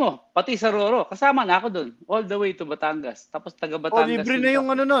 bil mo, pati sa Roro, kasama na ako doon. All the way to Batangas. Tapos taga Batangas. Libre na yung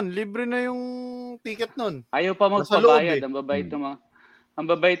libre na yung ticket nun. Ayaw pa magpabayad. Ang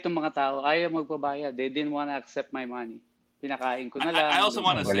babait ng mga tao. Ayaw magpabayad. They didn't want to accept my money. Pinakain ko na lang. I also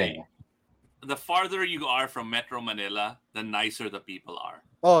want to say, the farther you are from Metro Manila, the nicer the people are.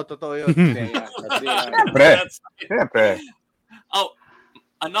 Oh, totoo yun.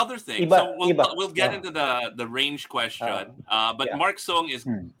 Another thing. We'll get into the range question. But Mark Song is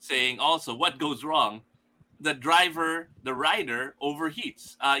saying also, what goes wrong? The rider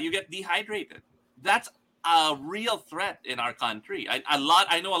overheats. You get dehydrated. That's a real threat in our country.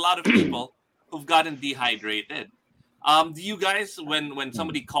 I know a lot of people who've gotten dehydrated. Do you guys, when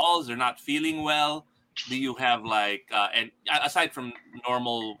somebody calls, they're not feeling well, do you have and aside from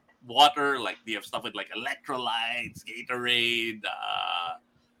normal water, do you have stuff with electrolytes, Gatorade,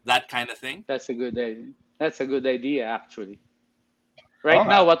 that kind of thing? That's a good idea, actually. Right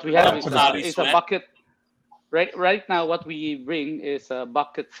now, what we have is a bucket. Right now, what we bring is a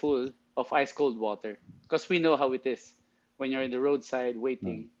bucket full of ice cold water because we know how it is when you're in the roadside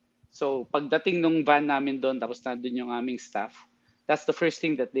waiting. So pagdating nung van namin doon, tapos nandun yung aming staff, that's the first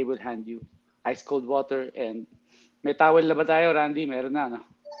thing that they will hand you. Ice cold water and may towel na ba tayo, Randy? Meron na, no?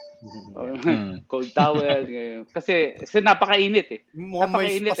 Cold towel. Kasi napakainit eh.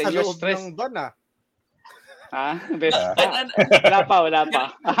 Napakainit and you're stressed. Wala pa.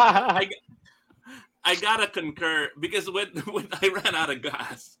 I gotta concur because when I ran out of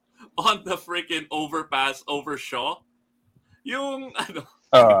gas on the freaking overpass over Shaw, yung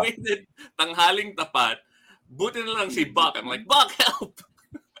waited tanghaling tapat, buti na lang si Buck. I'm like, Buck, help!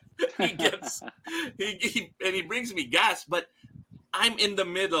 he brings me gas, but I'm in the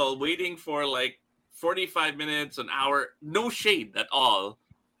middle waiting for 45 minutes, an hour, no shade at all,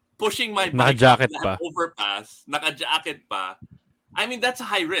 pushing my bike up that overpass, naka-jacket pa. I mean, that's a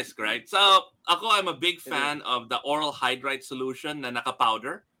high risk, right? So, I'm a big fan of the oral hydrite solution na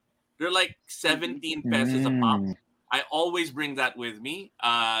naka-powder. They're 17 pesos a pop. I always bring that with me.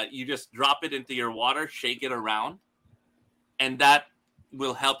 You just drop it into your water, shake it around, and that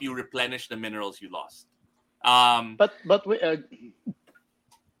will help you replenish the minerals you lost.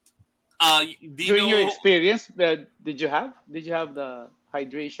 During your experience, did you have the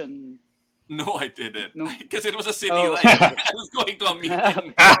hydration? No, I didn't. Because it was a city ride. I was going to a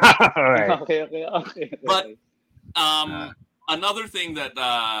meeting. Okay. But another thing that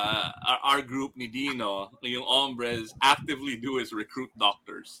our group ni Dino, yung hombres, actively do is recruit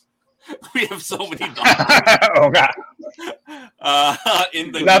doctors. We have so many doctors.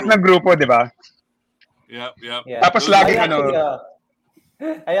 In the lahat ng grupo, di ba? Yep. Yeah. Tapos lagi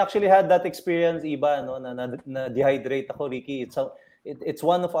I actually had that experience, Iba, na dehydrate ako, Ricky. It's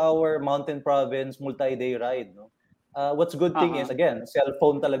one of our mountain province multi-day ride, no? What's good thing is, again, cell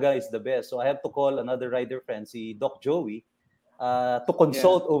phone talaga is the best. So I have to call another rider friend, si Doc Joey, to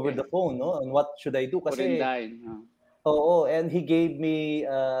consult over the phone, no? And what should I do? Kasi, and he gave me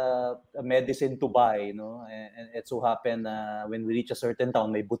a medicine to buy, no? And it so happened when we reach a certain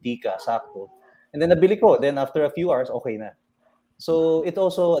town, may butika, sakto. And then nabili ko. Then after a few hours, okay na. So it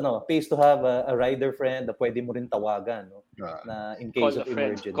also pays to have a rider friend na pwede mo rin tawagan, no? Na in case Call a of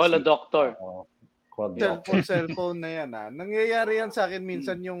friend. emergency. Call a doctor. Call the doctor. Cellphone na yan Nangyayari yan sa akin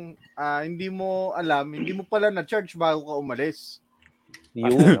minsan yung hindi mo alam, hindi mo pala na-charge bago ka umalis.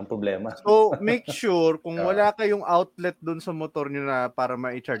 Yun ang problema. So, make sure kung wala kayong outlet doon sa motor nyo na para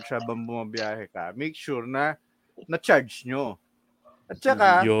ma-charge habang bumabiyahe ka, make sure na na-charge nyo. At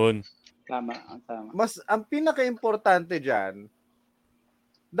saka, yun. Tama. ang pinaka-importante dyan,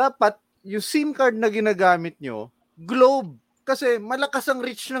 dapat yung SIM card na ginagamit nyo, Globe. Kasi malakas ang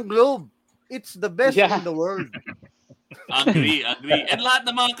reach ng Globe. It's the best in the world. Agree. And lahat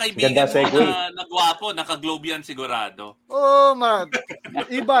ng mga kaibigan mo na nagwapo, naka-Globe yan sigurado.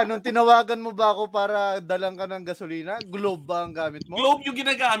 Iba, nung tinawagan mo ba ako para dalang ka ng gasolina, Globe ba ang gamit mo? Globe yung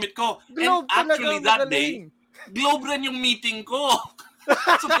ginagamit ko. Globe and actually that day, Globe rin yung meeting ko.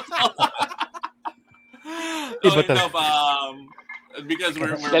 Iba because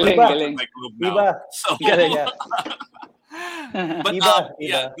we're galing. like Globe now. So, but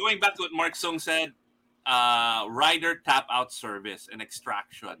going back to what Mark Song said, rider tap out service and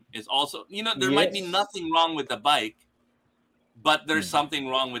extraction is also, there might be nothing wrong with the bike, but there's something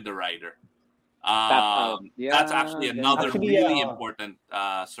wrong with the rider. That's actually another really important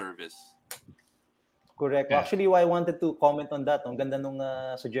service. Correct. Actually, why I wanted to comment on that, ang ganda nung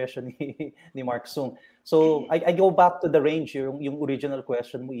suggestion ni Mark Sung. So, I go back to the range, yung original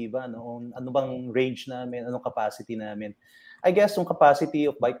question mo, Iba, no? Ano bang range namin, anong capacity namin. I guess yung capacity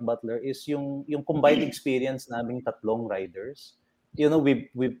of Bike Butler is yung combined experience naming tatlong riders.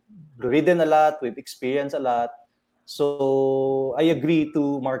 We've ridden a lot, we've experienced a lot. So, I agree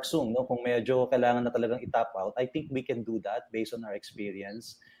to Mark Sung, no? Kung medyo kailangan na talagang itap out, I think we can do that based on our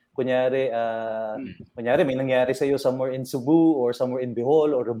experience. Kunyari, may nangyari sa'yo somewhere in Cebu or somewhere in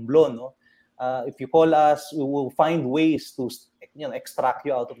Bohol or Romblon, no? If you call us, we will find ways to extract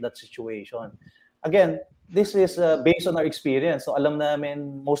you out of that situation. Again, this is based on our experience. So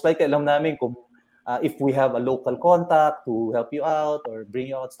most likely alam namin kung if we have a local contact to help you out or bring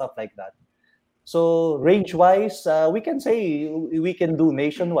you out, stuff like that. So range-wise, we can say we can do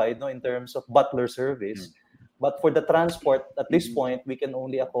nationwide, no, in terms of butler service. But for the transport, at this point, we can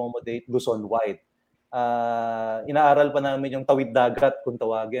only accommodate Luzon-wide. Inaaral pa namin yung tawid dagat kung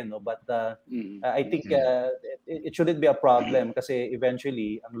tawagin, no? But I think it shouldn't be a problem kasi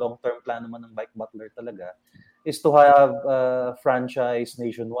eventually, ang long-term plan naman ng Bike Butler talaga is to have franchise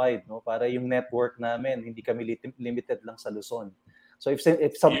nationwide, no? Para yung network namin, hindi kami limited lang sa Luzon. So if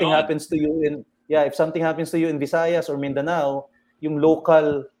something happens to you in Visayas or Mindanao, yung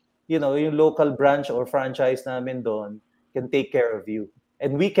local branch or franchise namin doon can take care of you.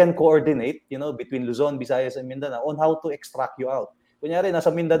 And we can coordinate, between Luzon, Visayas, and Mindanao on how to extract you out. Kunyari,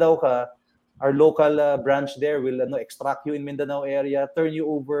 nasa Mindanao ka, our local branch there will extract you in Mindanao area, turn you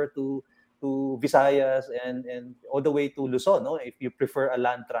over to Visayas and all the way to Luzon, no? If you prefer a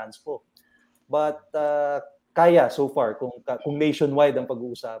land transpo. But kaya so far kung nationwide ang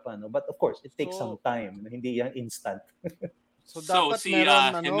pag-uusapan, no? But of course, it takes some time. Hindi yan instant. So si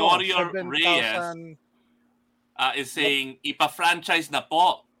Henorio Reyes is saying, ipa-franchise na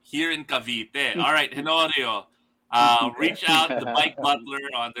po here in Cavite. All right, Henorio, reach out to Bike Butler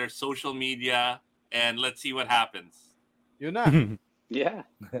on their social media and let's see what happens. Yun na. Yeah.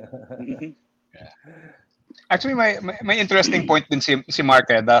 Actually, my interesting point din si Mark,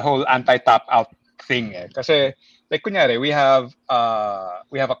 the whole anti-tap out thing. Kasi, like kunyari, we have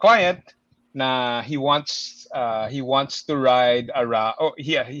a client na he wants to ride around.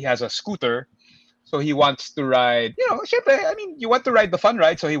 He has a scooter, so he wants to ride. Syempre, I mean, you want to ride the fun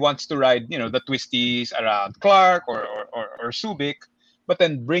ride, so he wants to ride, the twisties around Clark or Subic. But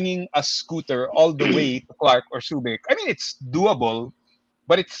then bringing a scooter all the way to Clark or Subic, I mean, it's doable,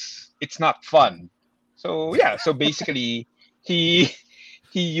 but it's not fun. So yeah, so basically he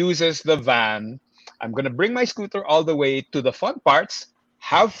uses the van. I'm gonna bring my scooter all the way to the fun parts,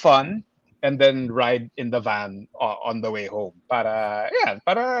 have fun, and then ride in the van on the way home. Para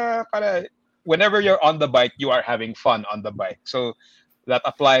whenever you're on the bike, you are having fun on the bike. So that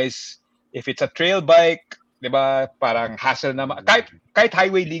applies if it's a trail bike, diba? Parang hassle na kahit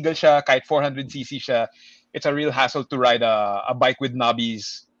highway legal siya, kahit 400cc siya, it's a real hassle to ride a bike with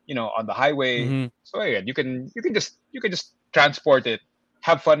knobbies, on the highway. Mm-hmm. So yeah, you can just transport it,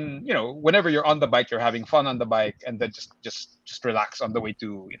 have fun, whenever you're on the bike, you're having fun on the bike, and then just relax on the way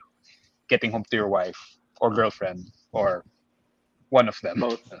to, getting home to your wife or girlfriend or one of them.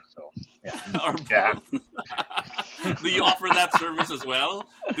 Both. So yeah. Or both. Do you offer that service as well?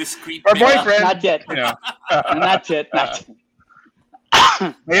 Discreet or boyfriend? Not yet. Not yet.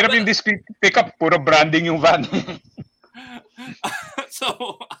 Mahirap yung discreet pickup, puro branding yung van.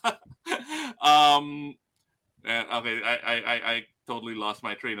 So, um, okay, I totally lost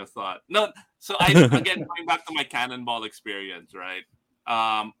my train of thought. No, so again going back to my cannonball experience, right?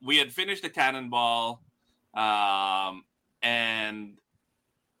 We had finished the cannonball, and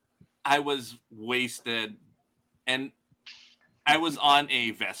I was wasted, and I was on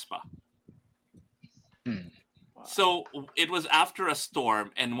a Vespa. So it was after a storm,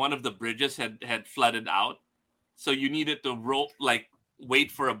 and one of the bridges had flooded out. So you needed to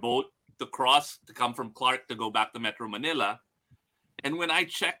wait for a boat to cross to come from Clark to go back to Metro Manila. And when I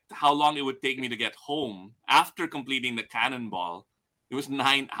checked how long it would take me to get home after completing the cannonball, it was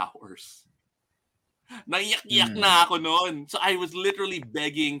 9 hours. Naiyak-yak na ako noon. So I was literally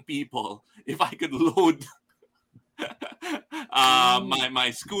begging people if I could load my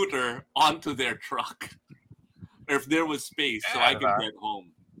scooter onto their truck, or if there was space, so I could get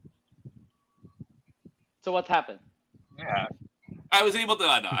home. So what happened? Yeah. I was able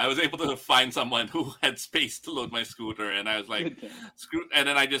to find someone who had space to load my scooter, and I was like, and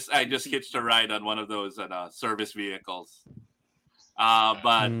then I just hitched a ride on one of those service vehicles.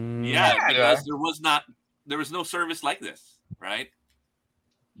 But because there was no service like this, right?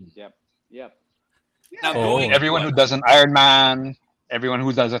 Yep. Now, everyone who does an Ironman, everyone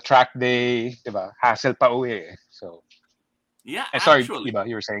who does a track day, diba? Hassle pa uwi. So yeah, sorry, actually, diba,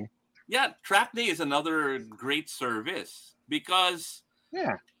 you were saying? Yeah, track day is another great service because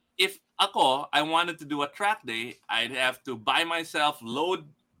if I wanted to do a track day, I'd have to buy myself,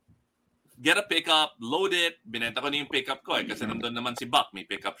 get a pickup, load it. Binenta ko na yung pickup ko kasi nandun naman si Buck, may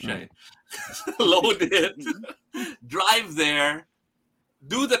pickup siya. Load it, drive there,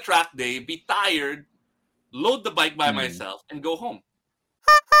 do the track day, be tired, load the bike by myself, and go home.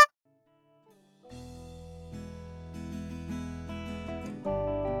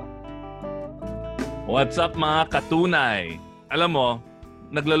 What's up mga katunay? Alam mo,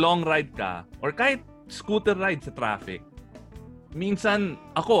 naglo-long ride ka or kahit scooter ride sa traffic, minsan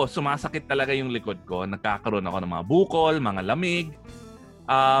ako, sumasakit talaga yung likod ko. Nagkakaroon ako ng mga bukol, mga lamig.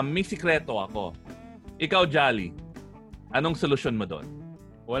 May sikreto ako. Ikaw, Jolly, anong solusyon mo doon?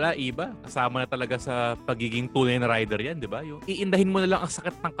 Wala, iba. Kasama na talaga sa pagiging tunay na rider yan, di ba? Yung iindahin mo na lang ang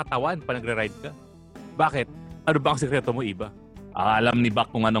sakit ng katawan pa nagre-ride ka. Bakit? Ano ba ang sikreto mo, iba? Alam ni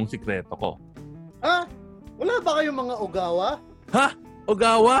Bak kung anong sikreto ko. Ha? Wala ba kayong mga ogawa? Ha?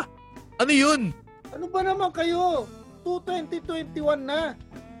 Ogawa? Ano yun? Ano ba naman kayo? 2021 na.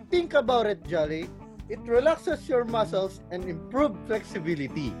 Think about it, Jolly. It relaxes your muscles and improves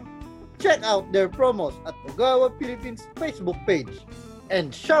flexibility. Check out their promos at Ogawa Philippines Facebook page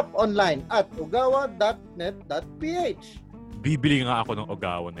and shop online at ogawa.net.ph. Bibili nga ako ng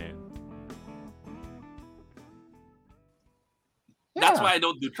Ogawa na yun. That's why I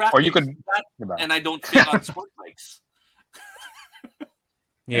don't do track. Or you could, and I don't fit on sport bikes.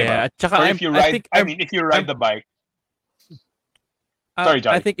 Yeah, at saka if you ride, if you ride the bike. Sorry,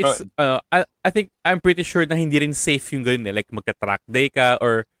 Johnny. I think it's I'm pretty sure na hindi rin safe yung ganun eh. Like magka-track day ka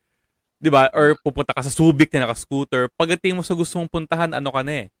or 'di ba? Or pupunta ka sa Subic na naka-scooter. Pagdating mo sa gusto mong puntahan, ano ka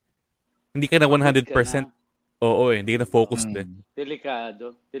na eh. Hindi ka na 100%. Oo, hindi ka na focused eh.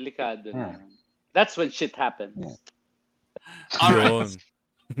 Delikado na. That's when shit happens. Yeah. All right.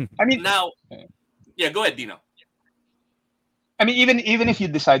 I mean, now, go ahead, Dino. I mean, even if you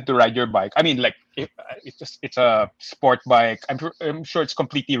decide to ride your bike, I mean, like it's a sport bike. I'm sure it's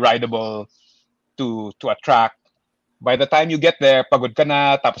completely rideable to a track. By the time you get there, pagod ka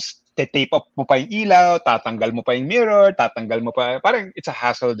na, tapos tape up mo pa yung ilaw, tatanggal mo pa yung mirror, tatanggal mo pa. Parang it's a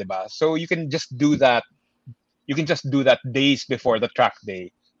hassle, diba? So you can just do that. You can just do that days before the track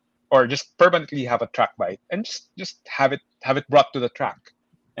day. Or just permanently have a track bike and just have it brought to the track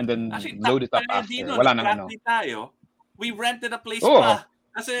and then load it up after. Wala nang ano. Tayo, we rented a place pa.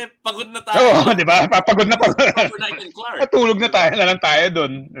 Kasi pagod na tayo. Oo, di ba? Pagod na pagod. Overnight in Clark. Natulog na lang tayo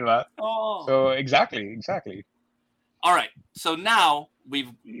dun, di ba? Oh. So exactly. All right. So now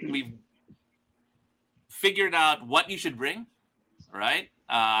we've figured out what you should bring, right?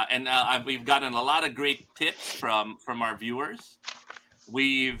 And we've gotten a lot of great tips from our viewers.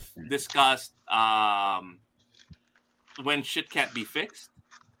 We've discussed when shit can't be fixed,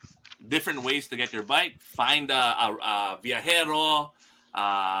 different ways to get your bike. Find a viajero,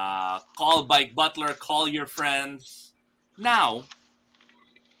 call Bike Butler, call your friends. Now,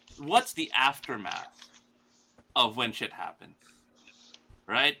 what's the aftermath of when shit happens?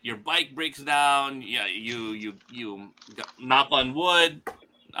 Right? Your bike breaks down. Yeah, you knock on wood,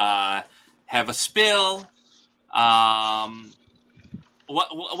 have a spill.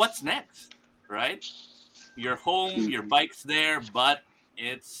 What's next, right? You're home, your bike's there, but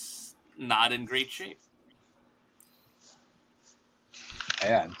it's not in great shape.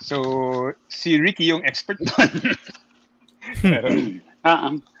 Ayan. So, si Ricky yung expert doon. Pero,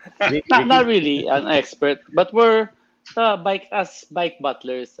 Not really an expert, but we're bike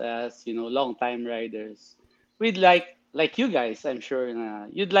butlers, as you know, long time riders. We'd like you guys, I'm sure,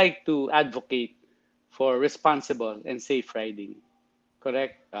 you'd like to advocate for responsible and safe riding.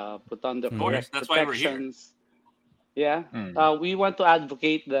 Correct? Put on the Of course, correct that's why we're here. protections. Yeah. mm, We want to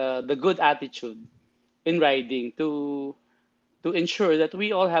advocate the good attitude in riding to ensure that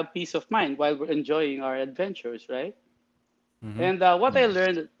we all have peace of mind while we're enjoying our adventures, right? Mhm. And what I mm.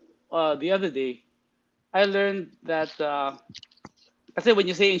 learned the other day, I learned that kasi when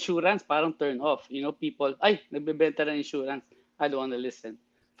you say insurance, parang turn off. You know, people, ay, nagbebenta ng insurance. I don't want to listen.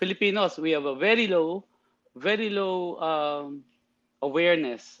 Filipinos, we have a very low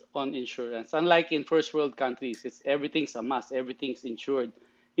awareness on insurance. Unlike in first world countries, it's everything's a must, everything's insured.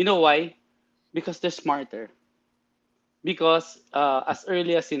 You know why? Because they're smarter. Because as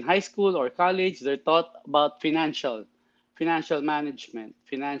early as in high school or college, they're taught about financial management,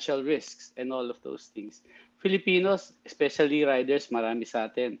 financial risks, and all of those things. Filipinos, especially riders, marami sa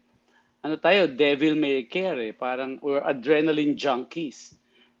atin. Ano tayo, devil may care eh. Parang we're adrenaline junkies.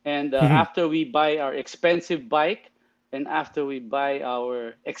 And after we buy our expensive bike, and after we buy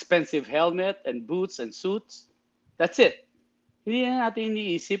our expensive helmet and boots and suits, that's it. Hindi na natin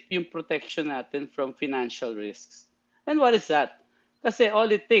iniisip yung protection natin from financial risks. And what is that? Kasi all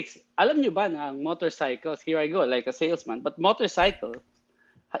it takes, alam nyo ba na ang motorcycles, here I go, like a salesman, but motorcycle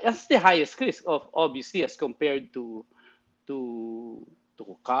has the highest risk of obviously as compared to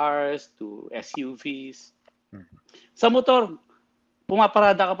cars, to SUVs. Sa motor,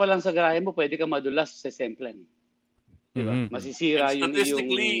 pumaparada ka pa lang sa garahe mo, pwede ka madulas sa semplan. Diba? Mhm. Masisira And yung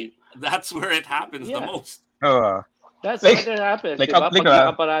statistically, that's where it happens the Yeah. most. That's Like- what happens, like diba? up- Pag like,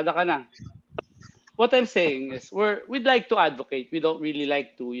 nakaparada ka na. What I'm saying is we'd like to advocate. We don't really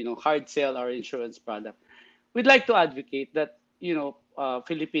like to, hard sell our insurance product. We'd like to advocate that,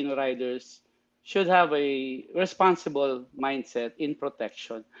 Filipino riders should have a responsible mindset in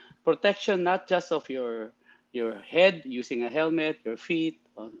protection. Protection not just of your head using a helmet, your feet,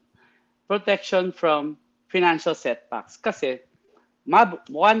 protection from financial setbacks. Kasi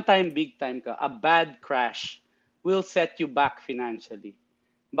one time, big time ka, a bad crash will set you back financially.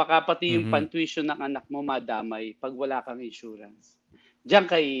 Baka pati yung pantuition ng anak mo madamay pag wala kang insurance. Diyan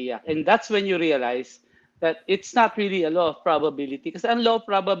ka iiyak. And that's when you realize that it's not really a law of probability. Kasi ang law of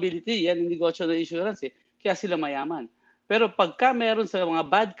probability, yan yung negosyo ng insurance eh. Kaya sila mayaman. Pero pagka meron sa mga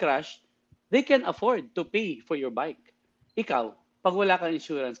bad crash, they can afford to pay for your bike. Ikaw, pag wala kang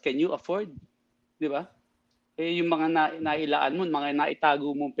insurance, can you afford? Di ba? Eh, yung mga nailaan mo, mga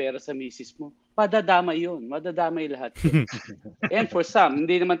naitago mong pera sa misis mo, madadamay yun. Madadamay lahat yun. And for some,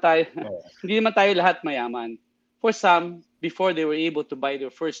 hindi naman tayo lahat mayaman. For some, before they were able to buy their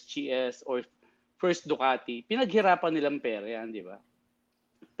first GS or first Ducati, pinaghirapan nilang pera yan, di ba?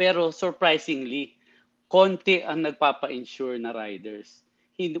 Pero surprisingly, konti ang nagpapa-insure na riders.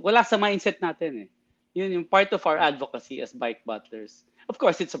 Wala sa mindset natin eh. Yun yung part of our advocacy as bike butlers. Of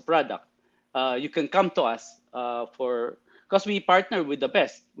course, it's a product. You can come to us because we partner with the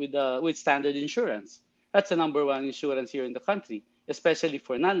best, with Standard Insurance. That's the number one insurance here in the country, especially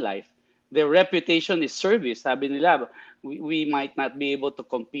for non-life. Their reputation is service. Sabi nila, we might not be able to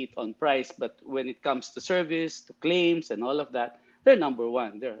compete on price, but when it comes to service, to claims, and all of that, they're number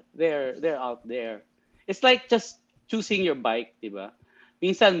one. They're out there. It's like just choosing your bike, di ba?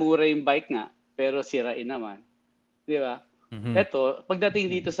 Minsan mura yung bike nga, pero sirain naman, di ba? Ito, pagdating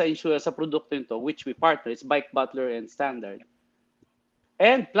dito sa insurance, sa produkto nito, which we partner, it's Bike Butler and Standard.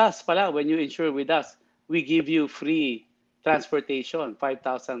 And plus pala, when you insure with us, we give you free transportation,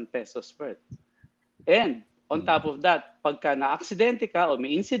 5,000 pesos worth. And on top of that, pagka na-aksidente ka o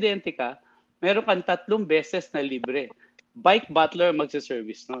may insidente ka, meron kang 3 beses na libre. Bike Butler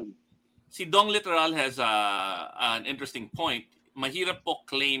magsa-service nun. Si Dong Literal has an interesting point. Mahirap po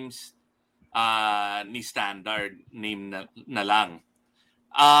claims ni Standard name na lang.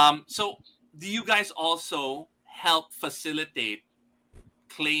 So, do you guys also help facilitate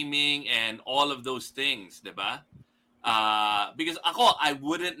claiming and all of those things, diba? Because I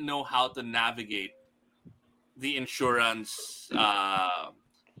wouldn't know how to navigate the insurance,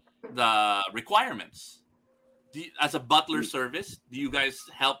 the requirements. As a butler service, do you guys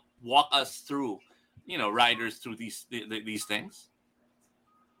help walk us through, riders through these things?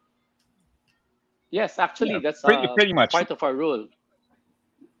 Yes, actually, that's pretty much part of our rule.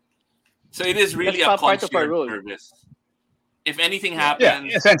 So it is really that's a part of our concierge rule. service. If anything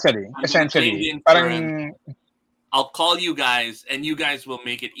happens, essentially. Parang I'll call you guys, and you guys will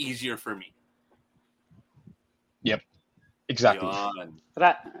make it easier for me. Exactly.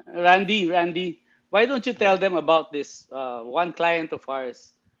 Randy, why don't you tell them about this one client of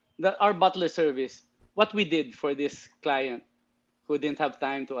ours, our butler service, what we did for this client who didn't have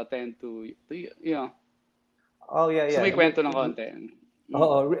time to attend to Oh, yeah, So yeah. may kwento ng konti.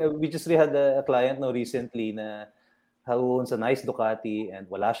 We just had a client recently na who owns a nice Ducati and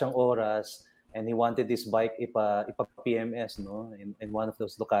wala siyang oras and he wanted this bike ipa PMS in one of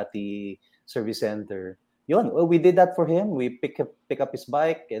those Ducati service center. Yun, we did that for him. We pick up his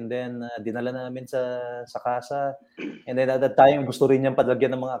bike and then dinala namin sa casa. And then at that time gusto rin niyang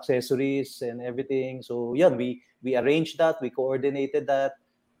padagyan ng mga accessories and everything. So yun, we arranged that, we coordinated that.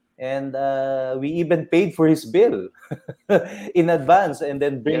 And we even paid for his bill in advance and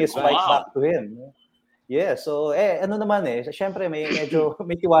then bring his bike back to him. Yeah, so ano naman syempre may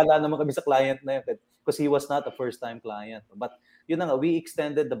tiwala naman kami sa client na yun because he was not a first-time client. But yun na nga, we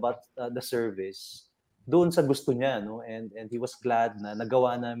extended the service doon sa gusto niya, no? And he was glad na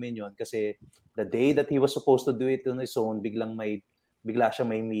nagawa namin yon kasi the day that he was supposed to do it on his own, bigla siya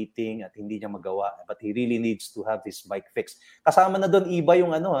may meeting at hindi niya magawa, but he really needs to have his bike fixed. Kasama na doon iba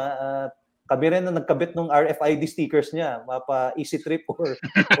yung kami rin na nagkabit ng RFID stickers niya, mapa Easy Trip or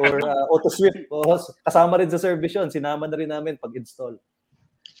Auto Swift. Kasama rin sa service yun, sinama na rin namin pag-install.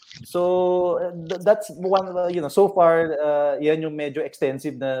 So that's one, so far yan yung medyo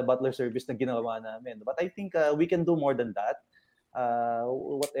extensive na butler service na ginawa namin. But I think we can do more than that.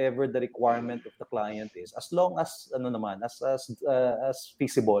 Whatever the requirement of the client is, as long as as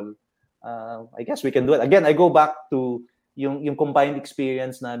feasible, I guess we can do it. Again, I go back to yung combined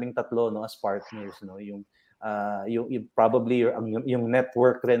experience naming tatlo as partners, yung probably yung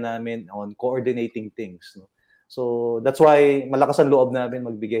network rin namin on coordinating things, So that's why malakas ang loob namin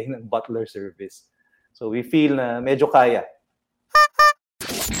magbigay ng butler service. So we feel na medyo kaya.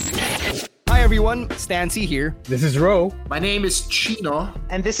 Hi everyone, Stancy here. This is Ro. My name is Chino.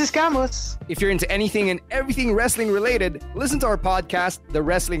 And this is Camus. If you're into anything and everything wrestling related, listen to our podcast, The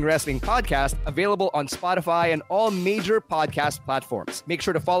Wrestling Podcast, available on Spotify and all major podcast platforms. Make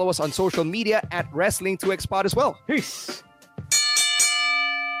sure to follow us on social media at Wrestling2Xpod as well. Peace.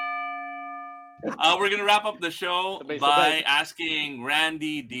 We're going to wrap up the show by asking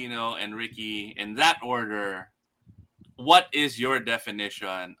Randy, Dino, and Ricky in that order, what is your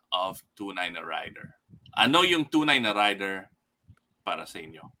definition of tunay na rider? Ano yung tunay na rider para sa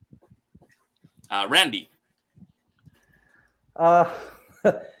inyo? Randy?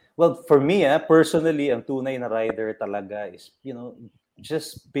 Well, for me, personally, ang tunay na rider talaga is,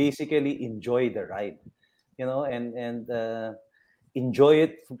 just basically enjoy the ride, and enjoy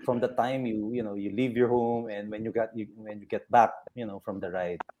it from the time you leave your home and when you get back, from the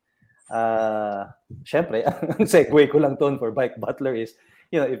ride. Syempre, ang segue ko lang ton for Bike Butler is,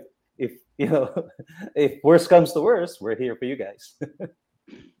 if worst comes to worst, we're here for you guys.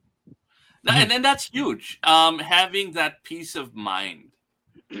 And that's huge. Having that peace of mind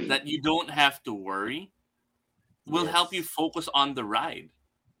that you don't have to worry will help you focus on the ride.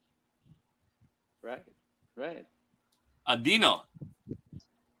 Right. Dino?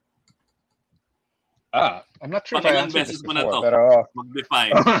 I'm not sure if I answered this before, pero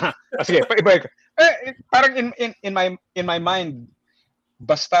mag-define. Sige, iba. Parang in my mind,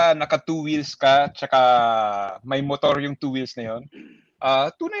 basta naka two wheels ka, tsaka may motor yung two wheels na yun,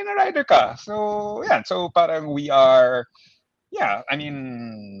 tunay na rider ka. So, yeah. So, parang we are, I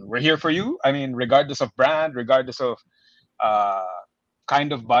mean, we're here for you. I mean, regardless of brand, regardless of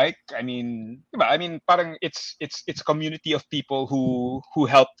kind of bike. I mean, parang it's a community of people who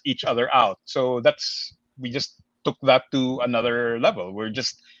helped each other out. So we just took that to another level. We're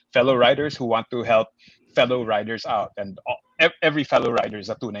just fellow riders who want to help fellow riders out, and every fellow rider is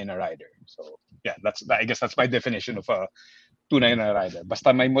a tunay na rider. So yeah, I guess that's my definition of a tunay na rider.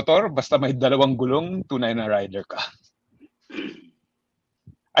 Basta may motor, basta may dalawang gulong, tunay na rider ka.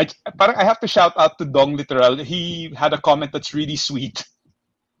 I have to shout out to Dong Literal. He had a comment that's really sweet.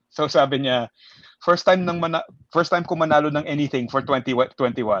 So sabi niya, first time ko manalo ng anything for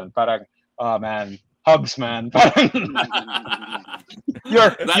 2021. Parang, oh man, hugs man. Parang,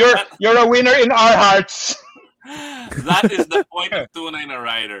 you're a winner in our hearts. That is the point of Tunay na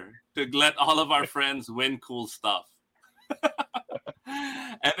Rider, to let all of our friends win cool stuff.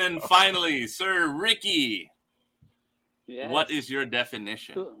 And then finally, Sir Ricky, what is your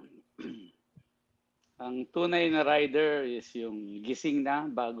definition? Ang tunay na rider is yung gising na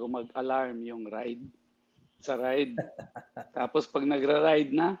bago mag-alarm yung sa ride. Tapos pag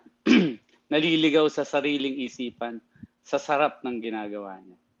nagra-ride na, naliligaw sa sariling isipan sa sarap ng ginagawa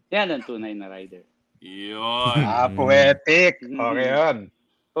niya. Yan ang tunay na rider. Yun. Poetic. Okay yun.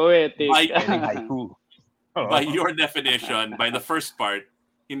 Poetic. Haiku. by your definition, by the first part,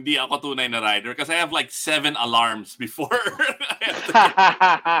 hindi ako tunay na rider because I have like 7 alarms before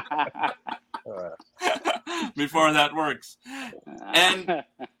before that works. And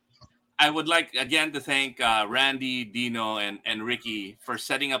I would like again to thank Randy, Dino, and Ricky for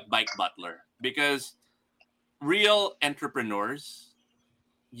setting up Bike Butler, because real entrepreneurs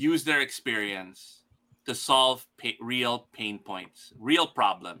use their experience to solve real pain points, real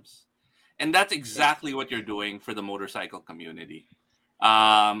problems. And that's exactly what you're doing for the motorcycle community.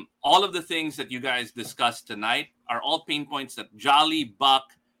 All of the things that you guys discussed tonight are all pain points that Jolly,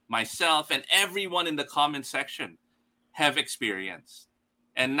 Buck, myself, and everyone in the comment section have experienced.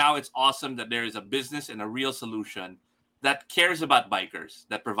 And now it's awesome that there is a business and a real solution that cares about bikers,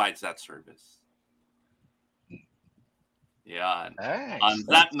 that provides that service. Yeah. Nice. On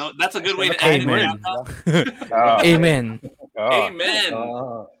that note, that's a good way to end it. Amen. Amen.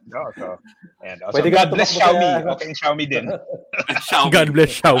 And also, God bless Xiaomi. Okay, Xiaomi din. God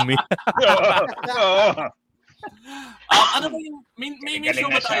bless Xiaomi. Ano ba yung, may show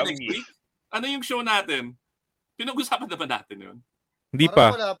ba tayo next week? Ano yung show natin? Pinag-usapan na ba natin yun? Hindi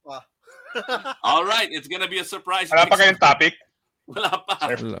pa. Wala pa. All right, it's gonna be a surprise. Wala pa kayong topic? Wala pa.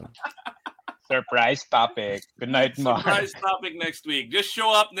 Surprise topic. Good night, Mark. Surprise topic next week. Just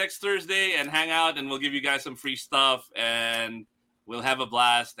show up next Thursday and hang out, and we'll give you guys some free stuff, and we'll have a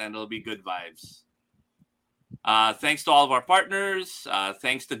blast, and it'll be good vibes. Thanks to all of our partners.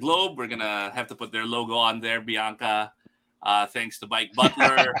 Thanks to Globe. We're gonna have to put their logo on there, Bianca. Thanks to Bike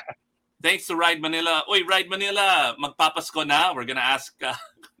Butler. Thanks to Ride Manila. Oy, Ride Manila, magpapasko na. We're gonna ask.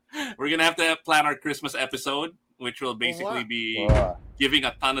 We're gonna have to plan our Christmas episode, which will basically be giving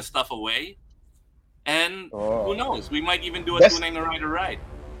a ton of stuff away. And who knows? We might even do a Tunay na Rider ride.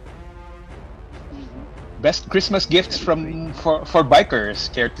 Best Christmas gifts for bikers,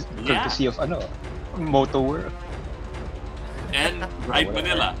 courtesy of Moto World. And Ride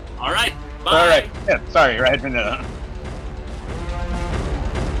Manila. All right. Bye. All right. Yeah, sorry, Ride Manila.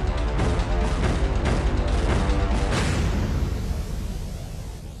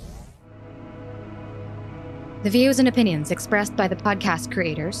 The views and opinions expressed by the podcast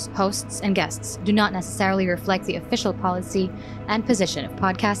creators, hosts, and guests do not necessarily reflect the official policy and position of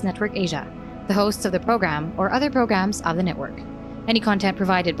Podcast Network Asia, the hosts of the program, or other programs of the network. Any content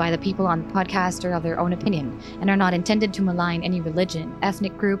provided by the people on the podcast are of their own opinion and are not intended to malign any religion,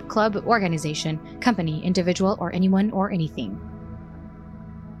 ethnic group, club, organization, company, individual, or anyone or anything.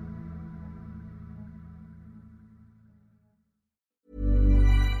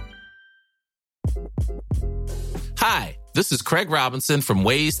 Hi, this is Craig Robinson from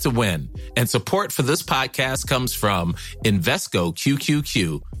Ways to Win, and support for this podcast comes from Invesco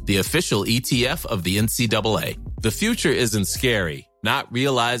QQQ, the official ETF of the NCAA. The future isn't scary. Not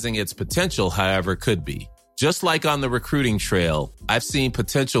realizing its potential, however, could be. Just like on the recruiting trail, I've seen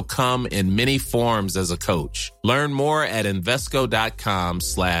potential come in many forms as a coach. Learn more at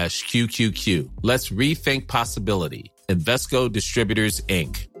Invesco.com/QQQ. Let's rethink possibility. Invesco Distributors,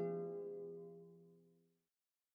 Inc.